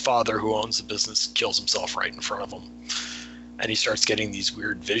falls. His father, who owns the business, kills himself right in front of him. And he starts getting these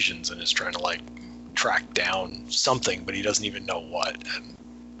weird visions and is trying to like track down something, but he doesn't even know what. And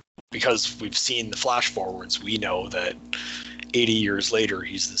because we've seen the flash forwards, we know that 80 years later,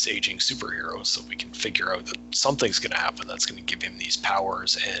 he's this aging superhero. So we can figure out that something's going to happen that's going to give him these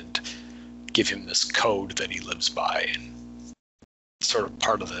powers and give him this code that he lives by. And sort of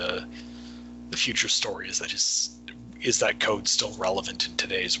part of the future story is that is that code still relevant in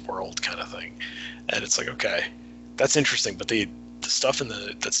today's world, kind of thing. And it's like, okay, that's interesting, but the stuff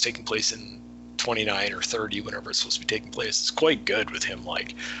that's taking place in 29 or 30, whenever it's supposed to be taking place, is quite good, with him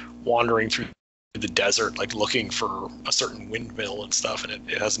like wandering through the desert, like looking for a certain windmill and stuff, and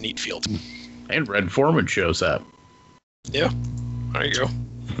it has a neat feel to it. And Red Foreman shows up. Yeah, there you go.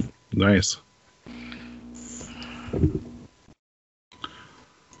 Nice.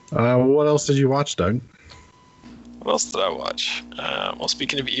 What else did you watch, Doug? What else did I watch? Well,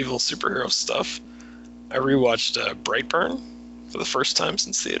 speaking of evil superhero stuff, I rewatched Brightburn for the first time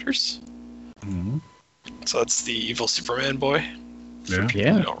since theaters. Mm-hmm. So that's the evil Superman boy.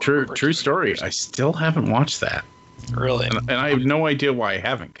 Yeah. True story. I still haven't watched that. Really? And I have no idea why I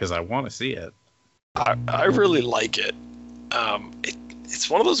haven't, because I want to see it. I really like it. It's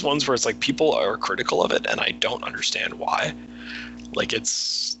one of those ones where it's like people are critical of it, and I don't understand why. Like,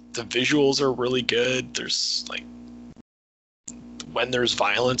 the visuals are really good. There's like, when there's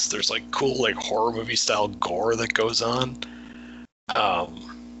violence, there's like cool like horror movie style gore that goes on. I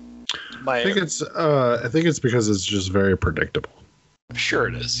think it's because it's just very predictable. Sure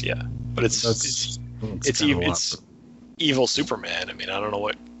it is, yeah. But it's evil Superman. I mean, I don't know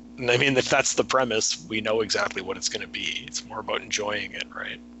what. I mean, if that's the premise, we know exactly what it's going to be. It's more about enjoying it,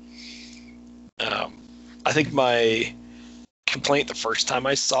 right? I think my complaint the first time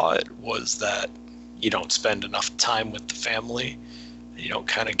I saw it was that you don't spend enough time with the family. You don't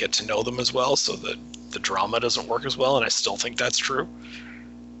kind of get to know them as well, so that the drama doesn't work as well, and I still think that's true.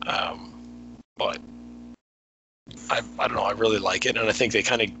 But I don't know, I really like it, and I think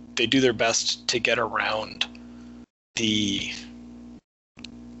they do their best to get around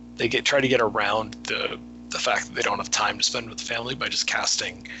try to get around the fact that they don't have time to spend with the family by just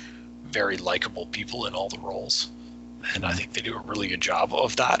casting very likable people in all the roles. And I think they do a really good job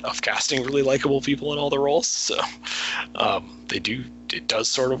of that, of casting really likable people in all the roles. So it does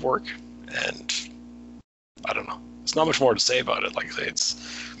sort of work. And I don't know. There's not much more to say about it. Like I say,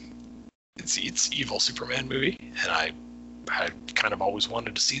 it's evil Superman movie, and I had kind of always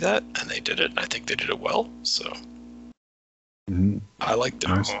wanted to see that, and they did it, and I think they did it well. So I liked it.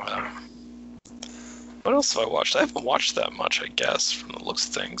 Nice. What else have I watched? I haven't watched that much, I guess, from the looks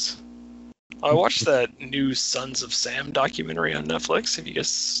of things. I watched that new Sons of Sam documentary on Netflix. Have you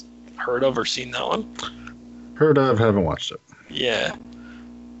guys heard of or seen that one? Heard of, haven't watched it. Yeah.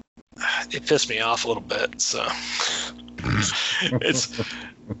 It pissed me off a little bit, so... It's...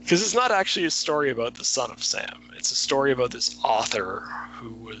 Because it's not actually a story about the son of Sam. It's a story about this author who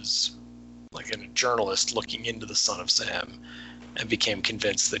was like a journalist looking into the son of Sam and became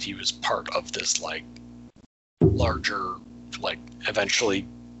convinced that he was part of this like larger, like eventually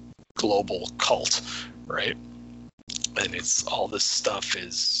global cult, right? And it's all this stuff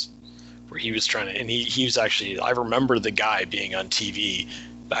is where he was trying to, and he was actually, I remember the guy being on TV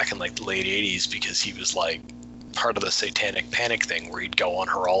back in like the late 80s because he was like part of the Satanic Panic thing where he'd go on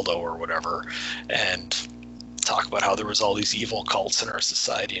Geraldo or whatever and talk about how there was all these evil cults in our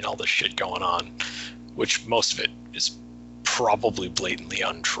society and all this shit going on, which most of it is probably blatantly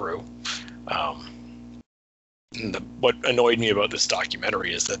untrue. What annoyed me about this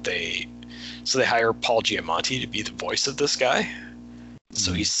documentary is that they hire Paul Giamatti to be the voice of this guy.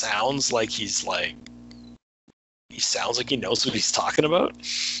 So he sounds like he knows what he's talking about,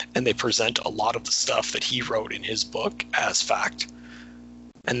 and they present a lot of the stuff that he wrote in his book as fact,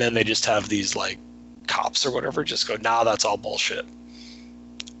 and then they just have these like cops or whatever just go, nah, that's all bullshit.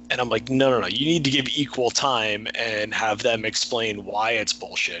 And I'm like, no, you need to give equal time and have them explain why it's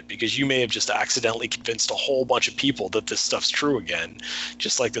bullshit, because you may have just accidentally convinced a whole bunch of people that this stuff's true again,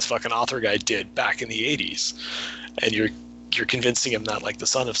 just like this fucking author guy did back in the 80s. And you're convincing him that like the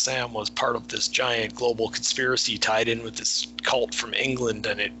son of Sam was part of this giant global conspiracy tied in with this cult from England,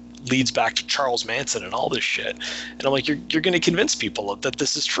 and it leads back to Charles Manson and all this shit. And I'm like, you're going to convince people that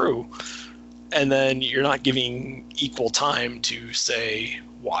this is true, and then you're not giving equal time to say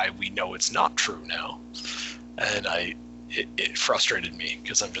why we know it's not true now. And it frustrated me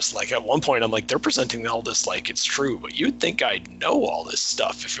because I'm just like, at one point I'm like, they're presenting all this like it's true, but you'd think I'd know all this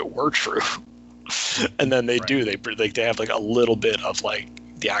stuff if it were true. And then they do, they have like a little bit of like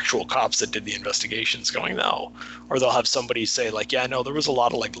the actual cops that did the investigations going, no. Or they'll have somebody say like, yeah, no, there was a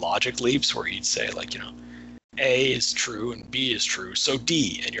lot of like logic leaps where he'd say like, you know, A is true and B is true, so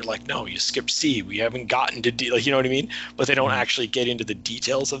D. And you're like, no, you skipped C. We haven't gotten to D. Like, you know what I mean? But they don't actually get into the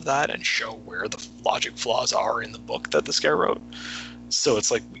details of that and show where the logic flaws are in the book that this guy wrote. So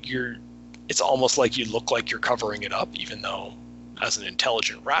it's like it's almost like you look like you're covering it up, even though as an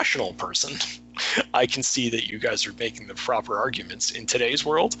intelligent, rational person, I can see that you guys are making the proper arguments in today's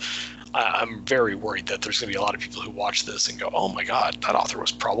world. I'm very worried that there's going to be a lot of people who watch this and go, oh my God, that author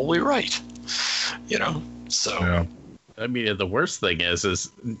was probably right. You know? So, Yeah. I mean, the worst thing is,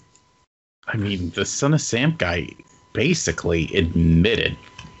 I mean, the Son of Sam guy basically admitted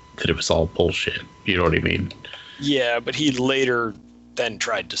that it was all bullshit. You know what I mean? yeah, but he later then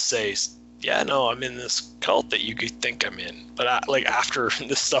tried to say, yeah, no, I'm in this cult that you could think I'm in. But like after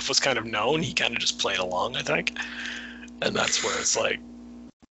this stuff was kind of known, he kind of just played along, I think. And that's where it's like,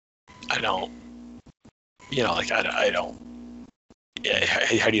 I don't, you know, like I don't. Yeah,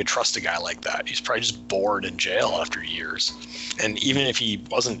 how do you trust a guy like that? He's probably just bored in jail after years. And even if he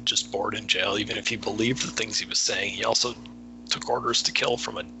wasn't just bored in jail, even if he believed the things he was saying, he also took orders to kill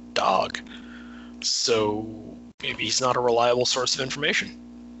from a dog. So maybe he's not a reliable source of information.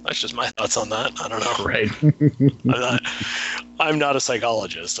 That's just my thoughts on that. I don't know. Right. I'm not a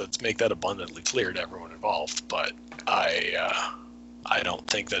psychologist. Let's make that abundantly clear to everyone involved. But I don't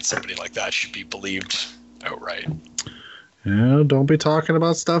think that somebody like that should be believed outright. Yeah, don't be talking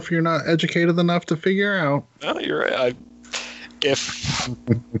about stuff you're not educated enough to figure out. No, you're right.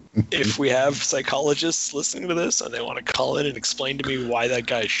 If we have psychologists listening to this and they want to call in and explain to me why that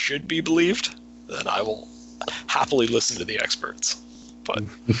guy should be believed, then I will happily listen to the experts. But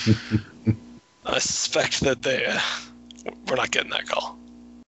I suspect that we're not getting that call.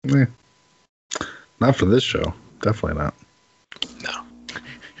 Yeah. Not for this show. Definitely not. No.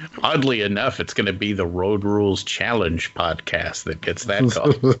 Oddly enough, it's going to be the Road Rules Challenge podcast that gets that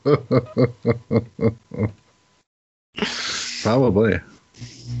call. Probably.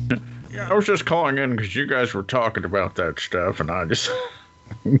 Yeah, I was just calling in because you guys were talking about that stuff, and I just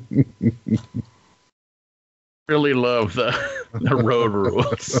really love the Road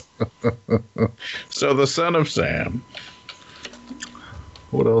Rules. So, the Son of Sam.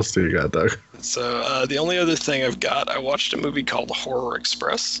 What else do you got, Doug? So the only other thing I've got, I watched a movie called Horror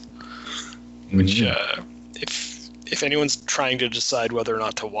Express, which if anyone's trying to decide whether or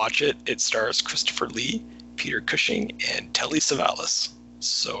not to watch it, it stars Christopher Lee, Peter Cushing, and Telly Savalas.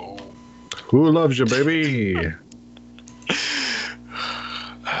 So who loves you, baby?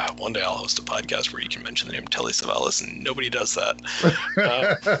 one day I'll host a podcast where you can mention the name Telly Savalas, and nobody does that.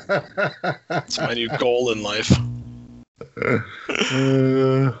 It's my new goal in life.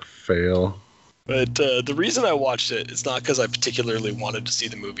 Fail. But the reason I watched it is not because I particularly wanted to see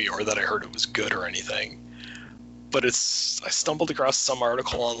the movie or that I heard it was good or anything. But I stumbled across some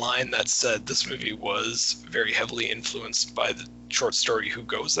article online that said this movie was very heavily influenced by the short story Who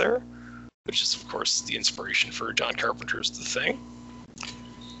Goes There, which is, of course, the inspiration for John Carpenter's The Thing.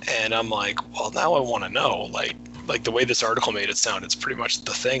 And I'm like, well, now I want to know. Like the way this article made it sound, it's pretty much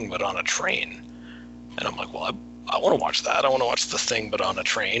The Thing, but on a train. And I'm like, well, I want to watch that. I want to watch The Thing, but on a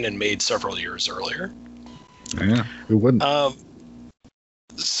train, and made several years earlier. Yeah, who wouldn't?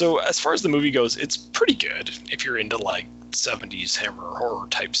 So as far as the movie goes, it's pretty good if you're into like 70s Hammer horror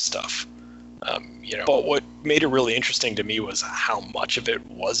type stuff. But what made it really interesting to me was how much of it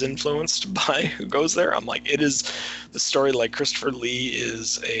was influenced by Who Goes There. I'm like, it is the story, like Christopher Lee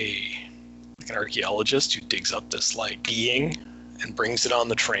is an archaeologist who digs up this like being and brings it on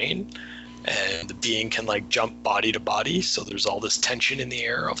the train. And the being can like jump body to body, so there's all this tension in the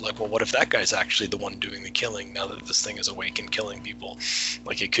air of like, well, what if that guy's actually the one doing the killing now that this thing is awake and killing people?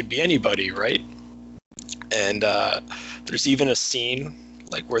 Like, it could be anybody, right? And there's even a scene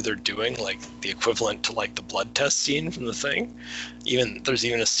like where they're doing like the equivalent to like the blood test scene from The Thing. There's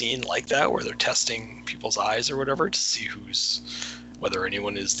even a scene like that where they're testing people's eyes or whatever to see whether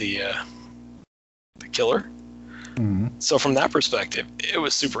anyone is the killer. Mm-hmm. So from that perspective, it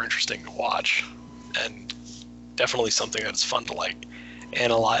was super interesting to watch, and definitely something that's fun to like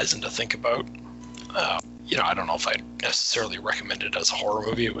analyze and to think about. I don't know if I'd necessarily recommend it as a horror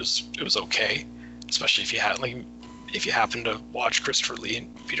movie. It was okay, especially if you happen to watch Christopher Lee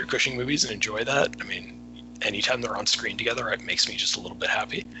and Peter Cushing movies and enjoy that. I mean, anytime they're on screen together, it makes me just a little bit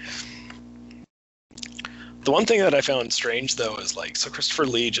happy. The one thing that I found strange though is like, so Christopher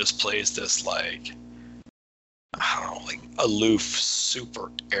Lee just plays this like, I don't know, like aloof, super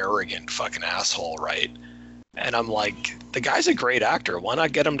arrogant fucking asshole, right? And I'm like, the guy's a great actor. Why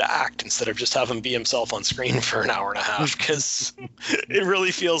not get him to act instead of just have him be himself on screen for an hour and a half? Because it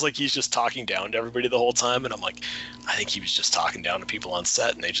really feels like he's just talking down to everybody the whole time. And I'm like, I think he was just talking down to people on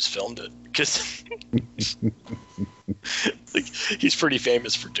set and they just filmed it. Because like, he's pretty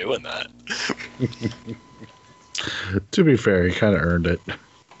famous for doing that. To be fair, he kind of earned it.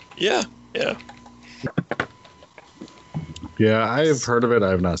 Yeah. Yeah, I have heard of it. I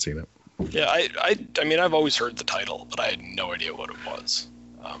have not seen it. Yeah, I mean, I've always heard the title, but I had no idea what it was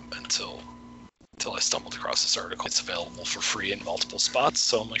until I stumbled across this article. It's available for free in multiple spots,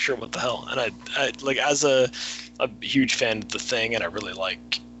 so I'm like, sure, what the hell? And I like, as a huge fan of The Thing, and I really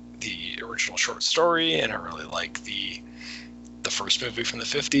like the original short story, and I really like the first movie from the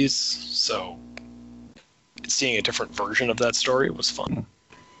 50s, so seeing a different version of that story was fun.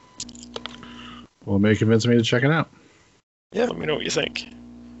 Well, it may convince me to check it out. Yeah, let me know what you think.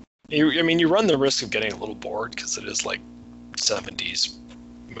 You run the risk of getting a little bored because it is like 70s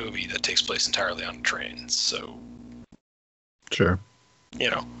movie that takes place entirely on a train. So, sure,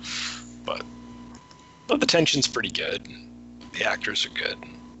 but the tension's pretty good. The actors are good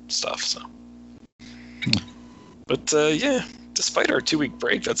and stuff. So, but despite our 2-week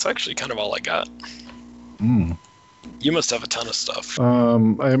break, that's actually kind of all I got. You must have a ton of stuff. I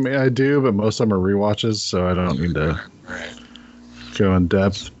mean, I do, but most of them are rewatches, so I don't need to go in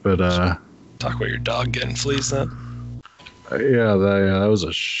depth. But talk about your dog getting fleas then. Yeah, that was a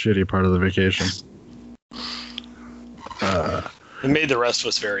shitty part of the vacation. It made the rest of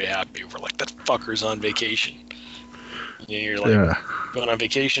us very happy. We're like, that fucker's on vacation. You're like, going on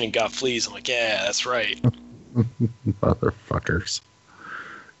vacation and got fleas. I'm like, yeah, that's right. Motherfuckers.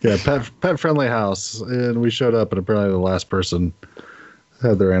 Yeah, pet friendly house, and we showed up, and apparently the last person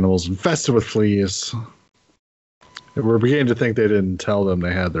had their animals infested with fleas. And we're beginning to think they didn't tell them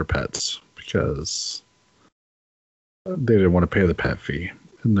they had their pets because they didn't want to pay the pet fee,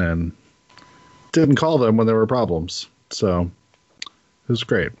 and then didn't call them when there were problems. So it was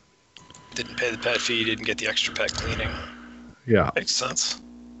great. Didn't pay the pet fee, didn't get the extra pet cleaning. Yeah, makes sense.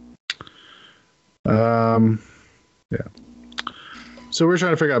 Yeah. So we're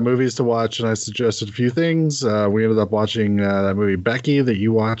trying to figure out movies to watch, and I suggested a few things. We ended up watching that movie Becky that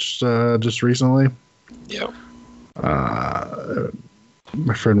you watched just recently. Yep.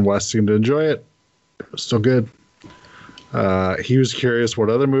 My friend Wes seemed to enjoy it. It was still good. He was curious what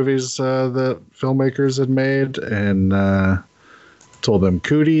other movies that filmmakers had made, and told them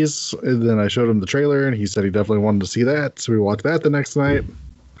Cooties. And then I showed him the trailer, and he said he definitely wanted to see that. So we watched that the next night.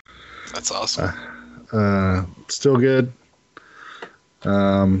 That's awesome. Still good.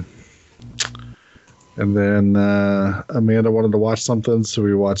 And And then Amanda wanted to watch something, so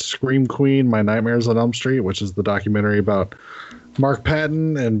we watched Scream Queen, My Nightmares on Elm Street, which is the documentary about Mark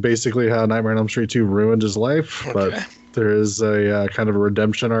Patton and basically how Nightmare on Elm Street 2 ruined his life. Okay. But there is a kind of a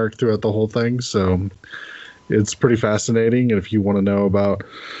redemption arc throughout the whole thing, so it's pretty fascinating. And if you want to know about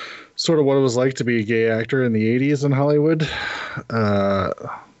sort of what it was like to be a gay actor in the 80s in Hollywood,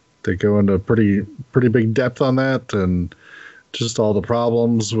 they go into pretty big depth on that, and just all the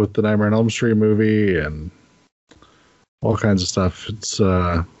problems with the Nightmare on Elm Street movie and all kinds of stuff. It's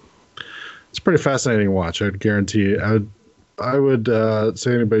a pretty fascinating watch. I'd guarantee. I would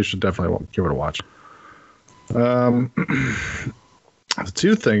say anybody should definitely give it a watch. The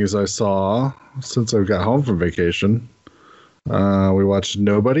two things I saw since I got home from vacation, we watched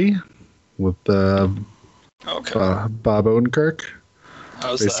Nobody with Bob Odenkirk.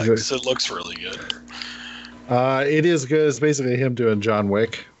 How's that? 'Cause it looks really good. It is good. It's basically him doing John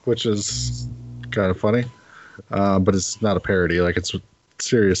Wick, which is kind of funny, but it's not a parody. Like, it's a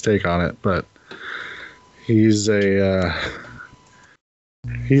serious take on it. But he's a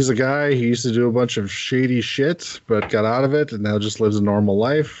guy. He used to do a bunch of shady shit, but got out of it, and now just lives a normal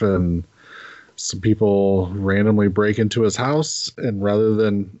life. And some people randomly break into his house, and rather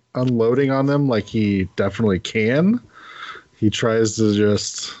than unloading on them like he definitely can, he tries to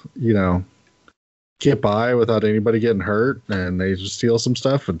just, get by without anybody getting hurt, and they just steal some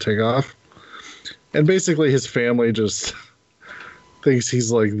stuff and take off. And basically his family just thinks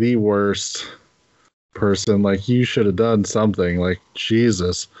he's like the worst person. Like, you should have done something, like,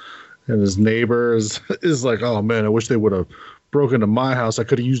 Jesus. And his neighbor is like, oh man, I wish they would have broken into my house. I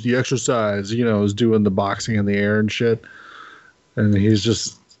could have used the exercise, is doing the boxing in the air and shit. And he's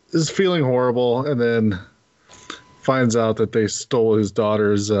just is feeling horrible, and then finds out that they stole his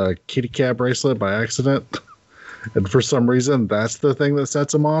daughter's kitty cat bracelet by accident. And for some reason, that's the thing that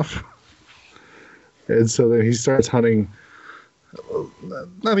sets him off. And so then he starts hunting,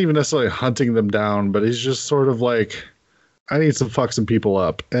 not even necessarily hunting them down, but he's just sort of like, I need to fuck some people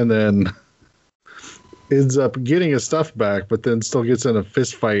up. And then ends up getting his stuff back, but then still gets in a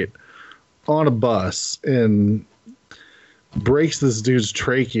fist fight on a bus and breaks this dude's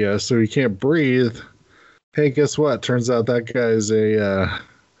trachea so he can't breathe. Hey, guess what? Turns out that guy's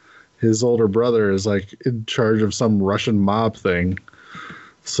his older brother is like in charge of some Russian mob thing.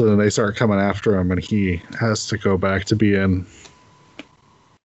 So then they start coming after him, and he has to go back to being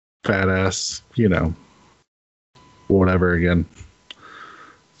fat ass, whatever again.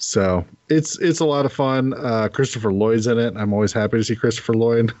 So it's a lot of fun. Christopher Lloyd's in it. I'm always happy to see Christopher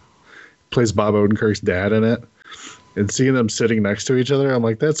Lloyd. Plays Bob Odenkirk's dad in it. And seeing them sitting next to each other, I'm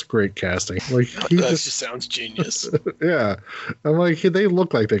like, that's great casting. Like, That just sounds genius. Yeah. I'm like, they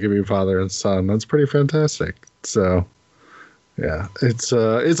look like they could be father and son. That's pretty fantastic. So, yeah, it's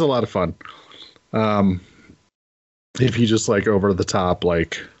a lot of fun. If you just like over the top,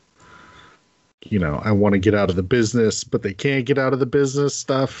 like, I want to get out of the business, but they can't get out of the business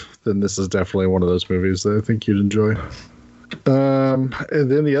stuff, then this is definitely one of those movies that I think you'd enjoy. And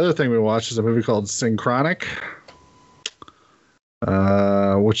then the other thing we watched is a movie called Synchronic,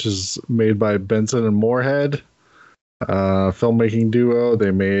 which is made by Benson and Moorhead, filmmaking duo.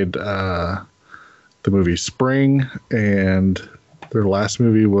 They made the movie Spring, and their last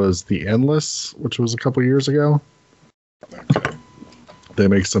movie was The Endless, which was a couple years ago. Okay. They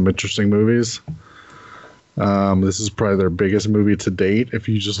make some interesting movies. This is probably their biggest movie to date, if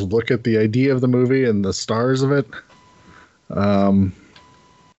you just look at the idea of the movie and the stars of it.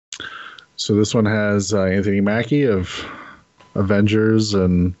 So this one has Anthony Mackie of Avengers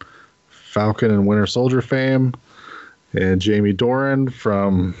and Falcon and Winter Soldier fame, and Jamie Dornan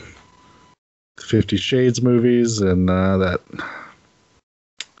from the 50 Shades movies and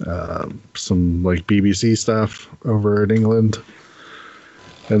some like BBC stuff over in England.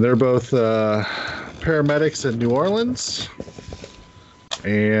 And they're both paramedics in New Orleans,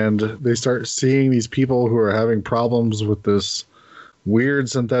 and they start seeing these people who are having problems with this weird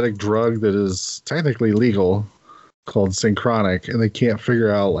synthetic drug that is technically legal called Synchronic, and they can't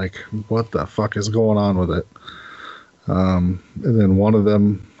figure out like what the fuck is going on with it. And then one of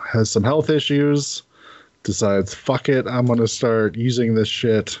them has some health issues, decides, fuck it, I'm going to start using this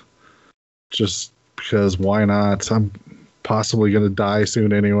shit just because why not? I'm possibly going to die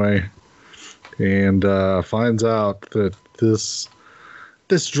soon anyway. And finds out that this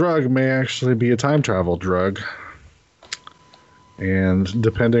drug may actually be a time travel drug. And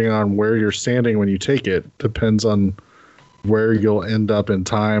depending on where you're standing when you take it, depends on where you'll end up in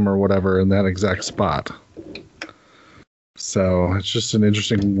time or whatever in that exact spot. So it's just an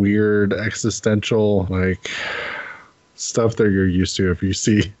interesting, weird, existential, like, stuff that you're used to. If you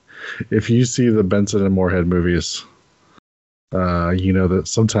see if you see the Benson and Moorhead movies, you know that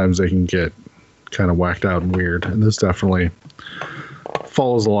sometimes they can get kind of whacked out and weird, and this definitely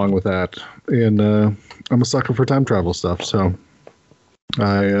follows along with that. And I'm a sucker for time travel stuff, so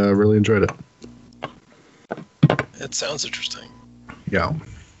I really enjoyed it. It sounds interesting. Yeah,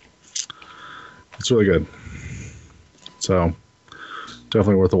 it's really good. So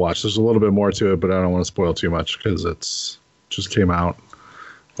definitely worth a watch. There's a little bit more to it, but I don't want to spoil too much because it's just came out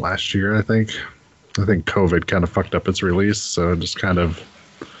last year, I think. I think COVID kind of fucked up its release, so it just kind of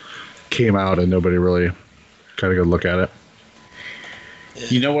came out and nobody really got a good look at it.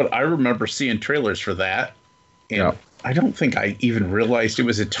 You know what? I remember seeing trailers for that, and I don't think I even realized it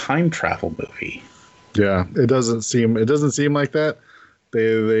was a time travel movie. Yeah, it doesn't seem like that.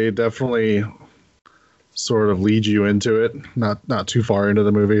 They definitely sort of lead you into it, not too far into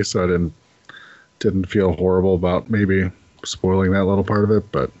the movie, so I didn't feel horrible about maybe spoiling that little part of it,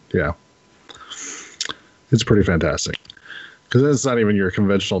 but yeah. It's pretty fantastic. Because it's not even your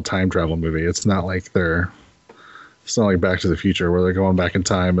conventional time travel movie. It's not like it's not like Back to the Future where they're going back in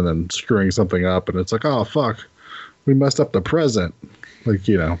time and then screwing something up and it's like, oh, fuck, we messed up the present. Like,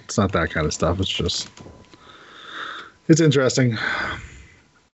 you know, it's not that kind of stuff. It's interesting.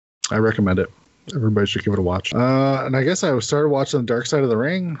 I recommend it. Everybody should give it a watch. And I guess I started watching Dark Side of the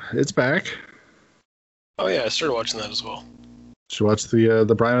Ring. It's back. Oh, yeah, I started watching that as well. Did you watch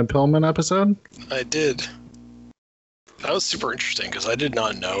the Brian Pillman episode? I did. That was super interesting because I did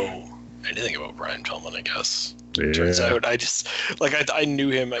not know anything about Brian Pillman, I guess. Yeah. Turns out I just, I knew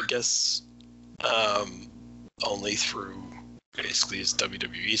him, I guess, only through basically his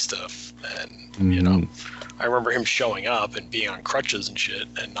WWE stuff. And, you know, I remember him showing up and being on crutches and shit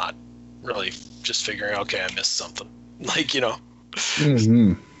and not really just figuring, okay, I missed something. Like, you know.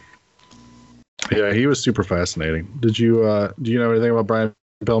 Mm-hmm. Yeah, he was super fascinating. Do you know anything about Brian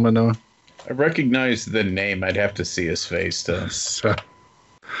Pillman, Noah? I recognize the name. I'd have to see his face to.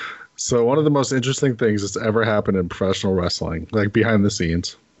 So one of the most interesting things that's ever happened in professional wrestling, like behind the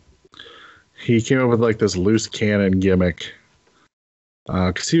scenes, he came up with like this loose cannon gimmick.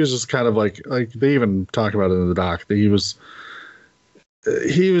 Because he was just kind of like they even talk about it in the doc that he was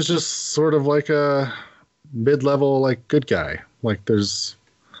just sort of like a mid-level like good guy. Like there was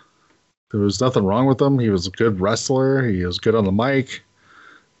nothing wrong with him. He was a good wrestler. He was good on the mic.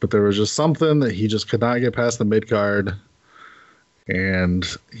 But there was just something that he just could not get past the mid-card. And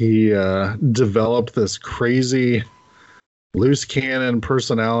he developed this crazy loose cannon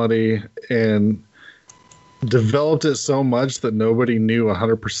personality and developed it so much that nobody knew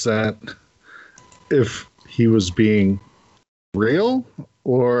 100% if he was being real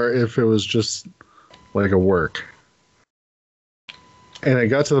or if it was just like a work. And it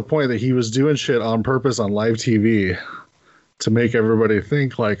got to the point that he was doing shit on purpose on live TV to make everybody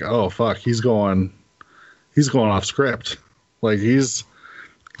think like, oh fuck, he's going off script. Like he's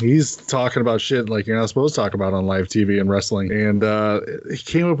talking about shit like you're not supposed to talk about on live TV and wrestling. And he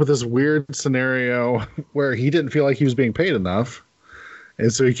came up with this weird scenario where he didn't feel like he was being paid enough.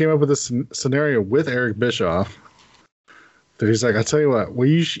 And so he came up with this scenario with Eric Bischoff that he's like, I tell you what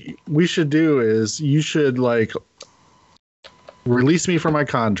we should do is you should like release me from my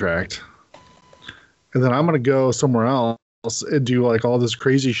contract. And then I'm going to go somewhere else and do like all this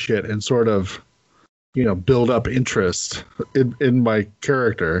crazy shit and sort of, you know, build up interest in my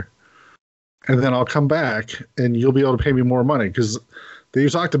character. And then I'll come back and you'll be able to pay me more money. Because you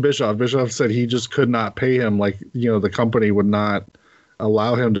talked to Bischoff. Bischoff said he just could not pay him. Like, you know, the company would not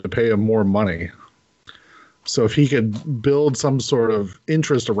allow him to pay him more money. So if he could build some sort of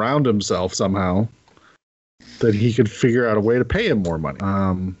interest around himself somehow, that he could figure out a way to pay him more money.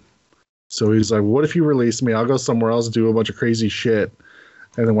 So he's like, what if you release me? I'll go somewhere else, do a bunch of crazy shit.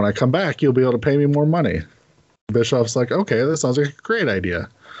 And then when I come back, you'll be able to pay me more money. Bischoff's like, okay, that sounds like a great idea.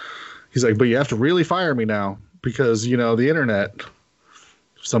 He's like, but you have to really fire me now because, you know, the internet,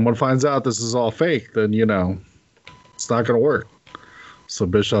 if someone finds out this is all fake, then, you know, it's not going to work. So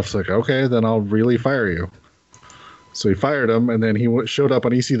Bischoff's like, okay, then I'll really fire you. So he fired him, and then he showed up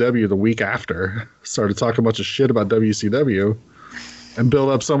on ECW the week after, started talking a bunch of shit about WCW, and built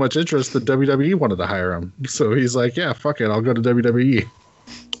up so much interest that WWE wanted to hire him. So he's like, yeah, fuck it, I'll go to WWE.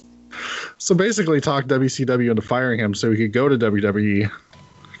 So basically talked WCW into firing him so he could go to WWE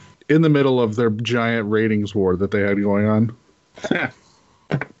in the middle of their giant ratings war that they had going on.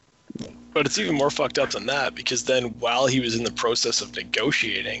 But it's even more fucked up than that, because then while he was in the process of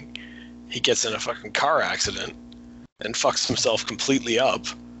negotiating, he gets in a fucking car accident and fucks himself completely up,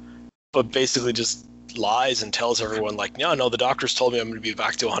 but basically just lies and tells everyone like, no, the doctors told me I'm going to be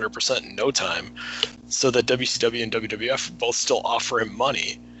back to 100% in no time, so that WCW and WWF both still offer him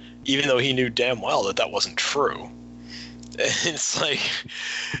money, even though he knew damn well that that wasn't true. And it's like,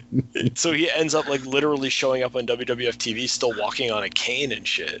 so he ends up like literally showing up on WWF TV still walking on a cane and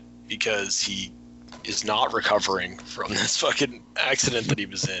shit because he is not recovering from this fucking accident that he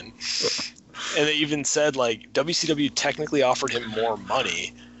was in. And they even said like WCW technically offered him more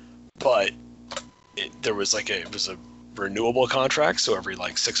money, but it was a renewable contract, so every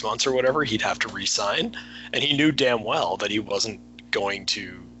like 6 months or whatever he'd have to re-sign, and he knew damn well that he wasn't going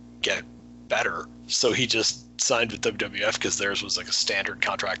to get better, so he just signed with WWF because theirs was like a standard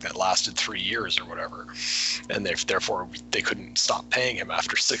contract that lasted 3 years or whatever, and therefore they couldn't stop paying him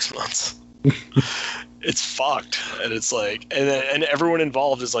after 6 months. It's fucked. And it's like, and everyone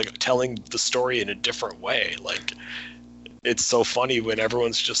involved is like telling the story in a different way. Like, it's so funny when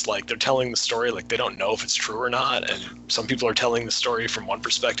everyone's just like, they're telling the story like they don't know if it's true or not, and some people are telling the story from one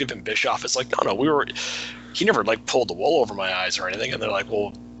perspective, and Bischoff is like, no, he never like pulled the wool over my eyes or anything. And they're like,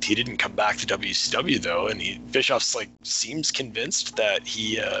 well, he didn't come back to WCW though, and Bischoff's like seems convinced that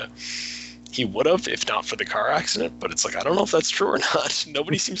he would have if not for the car accident, but it's like, I don't know if that's true or not.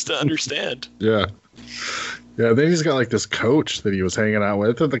 Nobody seems to understand. Yeah. Then he's got like this coach that he was hanging out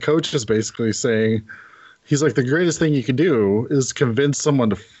with, and the coach is basically saying, he's like, the greatest thing you can do is convince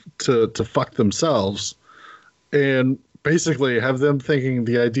someone to fuck themselves, and basically have them thinking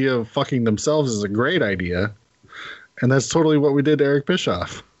the idea of fucking themselves is a great idea. And that's totally what we did to Eric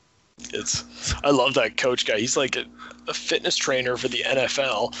Bischoff. I love that coach guy. He's like a fitness trainer for the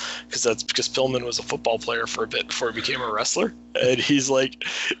NFL because Pillman was a football player for a bit before he became a wrestler. And he's like,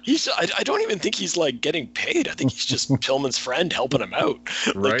 I don't even think he's like getting paid. I think he's just Pillman's friend helping him out,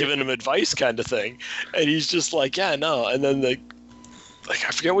 like giving him advice kind of thing. And he's just like, yeah, no. And then like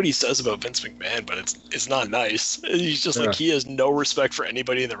I forget what he says about Vince McMahon, but it's not nice. He's just like, he has no respect for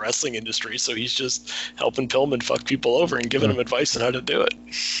anybody in the wrestling industry, so he's just helping Pillman fuck people over and giving him advice on how to do it.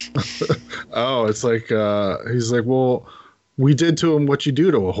 Oh, it's like he's like, well, we did to him what you do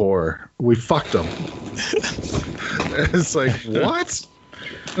to a whore. We fucked him. It's like, what?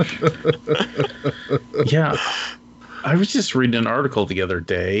 Yeah. I was just reading an article the other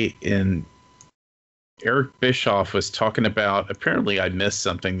day, and Eric Bischoff was talking about, apparently I missed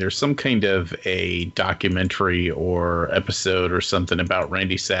something. There's some kind of a documentary or episode or something about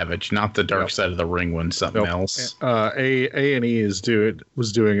Randy Savage, not the Dark Side of the Ring one, something else. A&E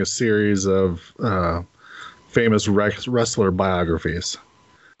was doing a series of famous wrestler biographies,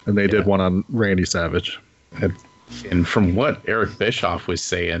 and they did one on Randy Savage. And from what Eric Bischoff was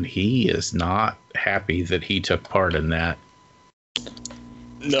saying, he is not happy that he took part in that.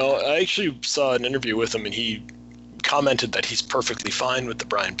 No, I actually saw an interview with him, and he commented that he's perfectly fine with the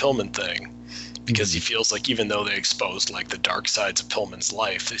Brian Pillman thing because he feels like even though they exposed like the dark sides of Pillman's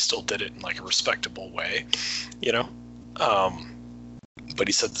life, they still did it in like a respectable way, you know? But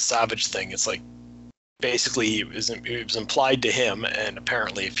he said the Savage thing, it's like basically it was implied to him, and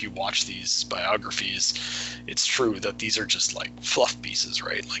apparently if you watch these biographies, it's true that these are just like fluff pieces,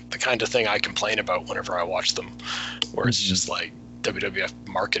 right? Like the kind of thing I complain about whenever I watch them, where it's just like WWF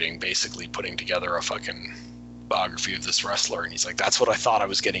marketing basically putting together a fucking biography of this wrestler, and he's like, that's what I thought I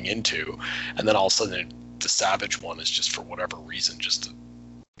was getting into, and then all of a sudden the Savage one is just for whatever reason just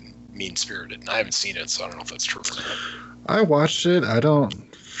mean-spirited, and I haven't seen it, so I don't know if that's true or not. I watched it. I don't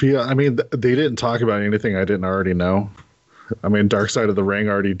feel, I mean, they didn't talk about anything I didn't already know. I mean, Dark Side of the Ring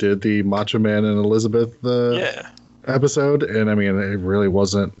already did the Macho Man and Elizabeth episode, and I mean, it really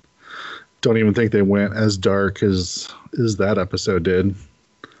wasn't, don't even think they went as dark as that episode did.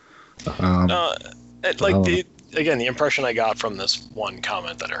 The impression I got from this one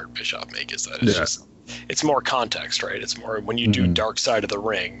comment that I heard Bischoff make is that it's just, it's more context, right? It's more when you do Dark Side of the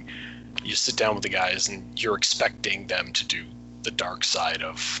Ring, you sit down with the guys and you're expecting them to do the dark side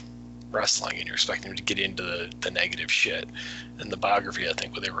of wrestling, and you're expecting them to get into the negative shit. And the biography, I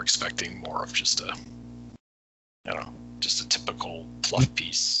think, they were expecting more of just a typical fluff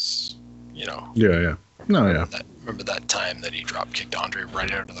piece, you know? Yeah. No, yeah. Remember that time that he drop kicked Andre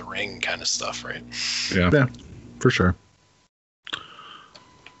right out of the ring kind of stuff, right? Yeah, for sure.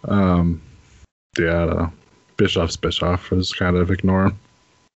 I don't know. Bischoff's Bischoff. Just kind of ignore him.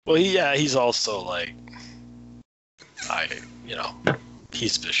 Well, he's also like,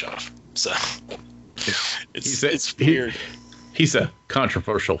 he's Bischoff, so it's weird. He's a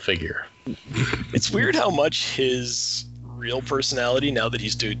controversial figure. It's weird how much his real personality, now that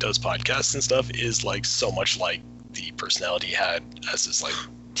does podcasts and stuff, is like so much like the personality he had as his like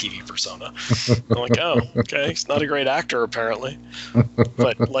TV persona. I'm like, oh, okay, he's not a great actor apparently,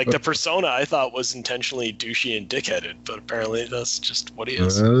 but like the persona I thought was intentionally douchey and dickheaded, but apparently that's just what he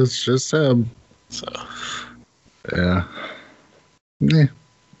is. It's just him. So yeah.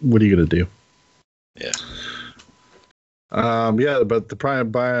 what are you gonna do? Yeah. Yeah, but the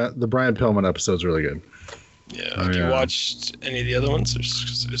Brian Pillman episode's really good. Yeah. Have you watched any of the other ones?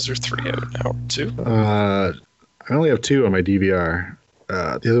 Is there 3 out now? 2? I only have 2 on my DVR.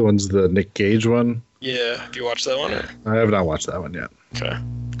 The other one's the Nick Cage one. Yeah. Have you watched that one? Or? I have not watched that one yet. Okay.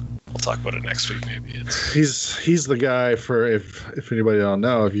 We'll talk about it next week, maybe. He's the guy for if anybody don't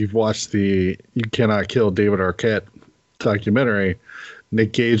know, if you've watched the You Cannot Kill David Arquette documentary,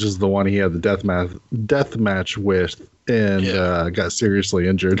 Nick Cage is the one he had the death match with and got seriously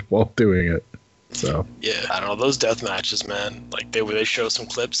injured while doing it. So yeah, I don't know, those death matches, man. Like they show some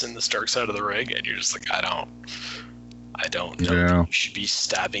clips in the Dark Side of the Ring, and you're just like, I don't know. Yeah. You should be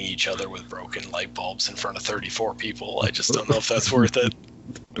stabbing each other with broken light bulbs in front of 34 people. I just don't know if that's worth it.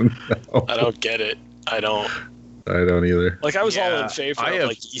 No. I don't get it. I don't either. Like, I was all in favor of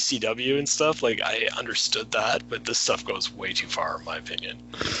like ECW and stuff. Like, I understood that, but this stuff goes way too far, in my opinion.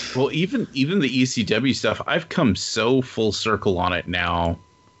 Well, even the ECW stuff, I've come so full circle on it now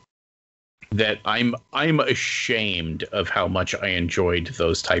that I'm ashamed of how much I enjoyed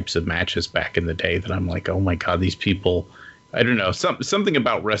those types of matches back in the day. That I'm like, oh my god, these people. I don't know, something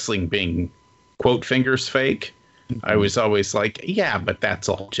about wrestling being quote fingers fake. I was always like, yeah, but that's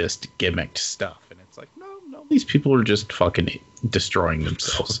all just gimmicked stuff. And it's like, no, these people are just fucking destroying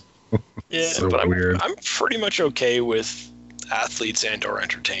themselves. Yeah, so but weird. I'm pretty much okay with athletes and or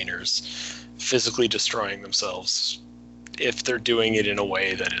entertainers physically destroying themselves if they're doing it in a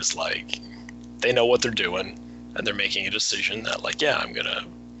way that is like, they know what they're doing and they're making a decision that like, yeah, I'm gonna,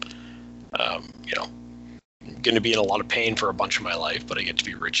 going to be in a lot of pain for a bunch of my life, but I get to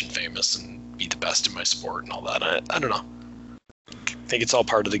be rich and famous and be the best in my sport and all that. I don't know. I think it's all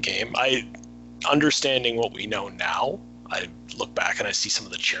part of the game. Understanding what we know now, I look back and I see some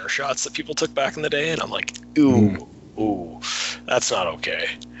of the chair shots that people took back in the day, and I'm like, ooh, that's not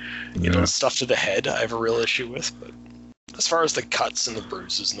okay. You know, stuff to the head I have a real issue with, but as far as the cuts and the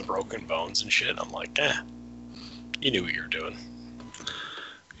bruises and the broken bones and shit, I'm like, you knew what you were doing.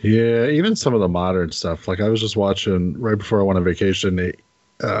 Yeah, even some of the modern stuff. Like I was just watching right before I went on vacation,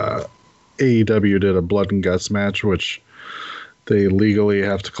 AEW did a blood and guts match, which they legally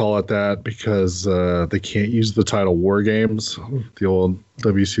have to call it that because they can't use the title War Games, the old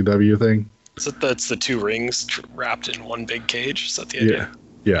WCW thing. So that's the 2 rings wrapped in one big cage? Is that the idea?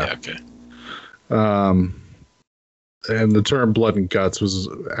 Yeah. Okay. And the term blood and guts was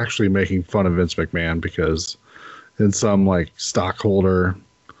actually making fun of Vince McMahon because in some like stockholder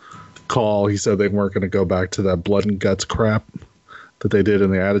call, he said they weren't going to go back to that blood and guts crap that they did in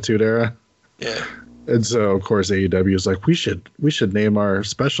the Attitude Era. Yeah. And so, of course, AEW is like, we should name our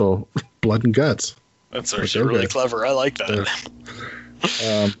special Blood and Guts. That's actually really clever. I like that.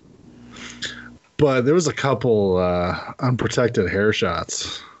 But there was a couple unprotected hair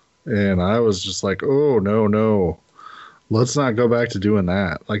shots, and I was just like, oh, no. Let's not go back to doing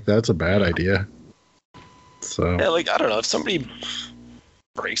that. Like, that's a bad idea. So yeah, like, I don't know. If somebody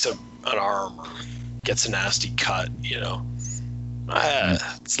breaks an arm or gets a nasty cut,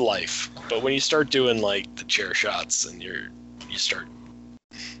 it's life. But when you start doing like the chair shots and you start,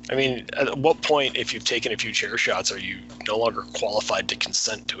 I mean, at what point, if you've taken a few chair shots, are you no longer qualified to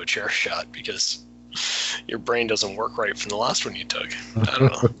consent to a chair shot because your brain doesn't work right from the last one you took? I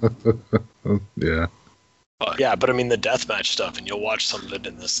don't know. Yeah. But I mean the deathmatch stuff, and you'll watch some of it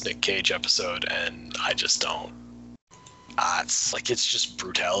in this Nick Cage episode, and I just don't. It's just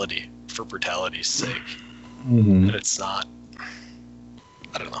brutality for brutality's sake. Mm-hmm. And it's not.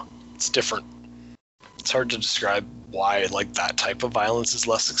 I don't know. It's different. It's hard to describe why like that type of violence is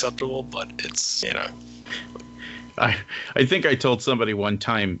less acceptable, but it's I think I told somebody one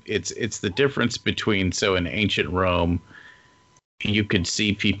time it's the difference between in ancient Rome you could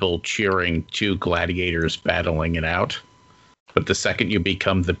see people cheering 2 gladiators battling it out, but the second you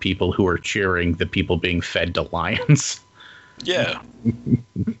become the people who are cheering the people being fed to lions. Yeah.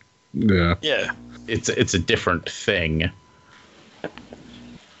 Yeah. Yeah. It's a different thing.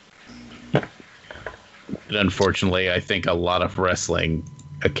 And unfortunately, I think a lot of wrestling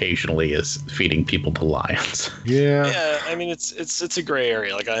occasionally is feeding people to lions. Yeah. Yeah, I mean it's a gray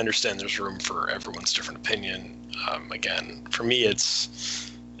area. Like I understand there's room for everyone's different opinion. Again, for me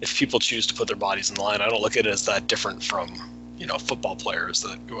it's if people choose to put their bodies in the line, I don't look at it as that different from, football players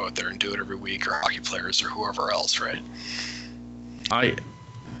that go out there and do it every week, or hockey players or whoever else, right? I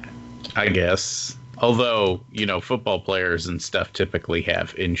guess. Although, football players and stuff typically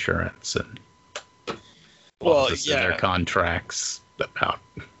have insurance and in their contracts about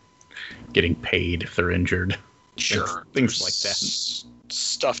getting paid if they're injured. Sure. Things like that.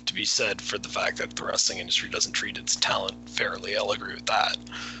 Stuff to be said for the fact that the wrestling industry doesn't treat its talent fairly. I'll agree with that.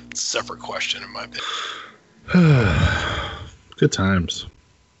 It's a separate question in my opinion. Good times.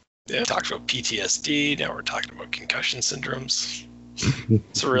 Yeah, we talked about PTSD. Now we're talking about concussion syndromes.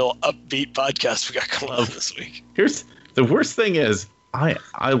 It's a real upbeat podcast we got going on this week. Here's the worst thing is I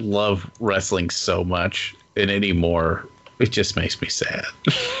love wrestling so much, and anymore it just makes me sad.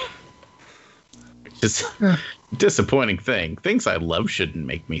 It's a disappointing thing. Things I love shouldn't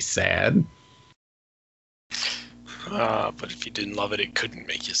make me sad. But if you didn't love it, it couldn't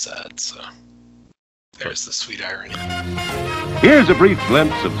make you sad. So there's the sweet irony. Here's a brief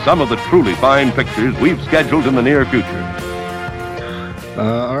glimpse of some of the truly fine pictures we've scheduled in the near future.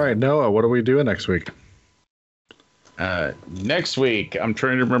 All right, Noah, what are we doing next week? Next week, I'm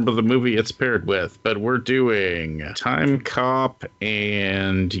trying to remember the movie it's paired with, but we're doing Time Cop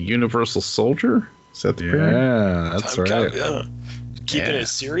and Universal Soldier. Is that the pair? Yeah, that's Time right. Cop, yeah. Keeping it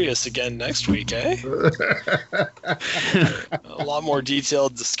serious again next week, eh? A lot more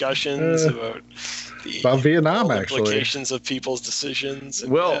detailed discussions about Vietnam, actually. Implications of people's decisions.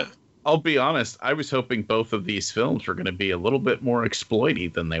 And, Well, I'll be honest. I was hoping both of these films were going to be a little bit more exploity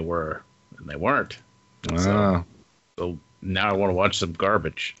than they were, and they weren't. Wow. So now I want to watch some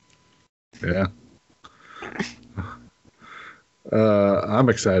garbage. Yeah. I'm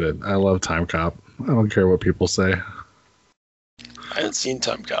excited. I love Time Cop. I don't care what people say. I haven't seen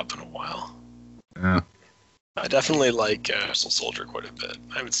Time Cop in a while. Yeah. I definitely like Universal Soldier quite a bit.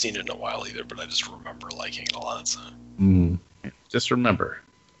 I haven't seen it in a while either, but I just remember liking it a lot. So. Mm. Just remember,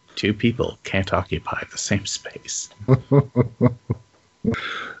 two people can't occupy the same space. You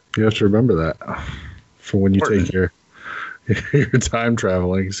have to remember that for when you take your time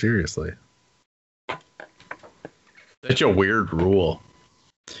traveling seriously. Such a weird rule.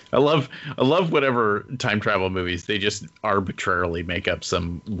 I love whatever time travel movies, they just arbitrarily make up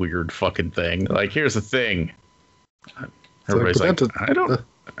some weird fucking thing. Like, here's the thing. Everybody's like, I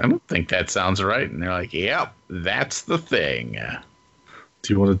don't think that sounds right. And they're like, yep, that's the thing.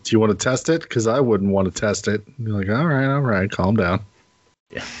 Do you want to test it? Because I wouldn't want to test it. You're like, all right, calm down.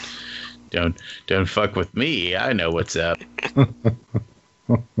 Yeah. Don't fuck with me. I know what's up.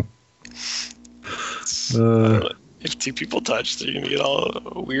 If two people touch, they're going to get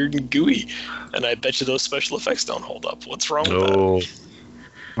all weird and gooey. And I bet you those special effects don't hold up. What's wrong with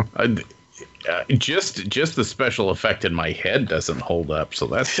that? Just the special effect in my head doesn't hold up, so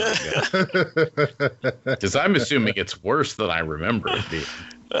that's because I'm assuming it's worse than I remember it being.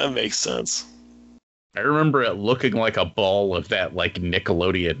 That makes sense. I remember it looking like a ball of that like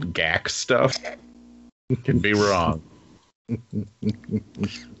Nickelodeon GAC stuff. Could be wrong.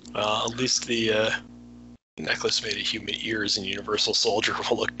 At least the necklace made of human ears in Universal Soldier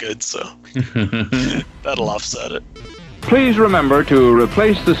will look good, so that'll offset it. Please remember to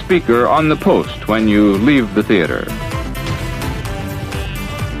replace the speaker on the post when you leave the theater.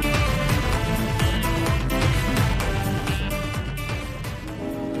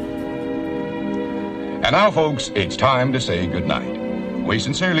 And now, folks, it's time to say goodnight. We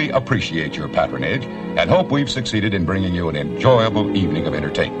sincerely appreciate your patronage and hope we've succeeded in bringing you an enjoyable evening of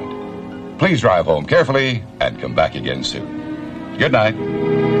entertainment. Please drive home carefully and come back again soon. Good night.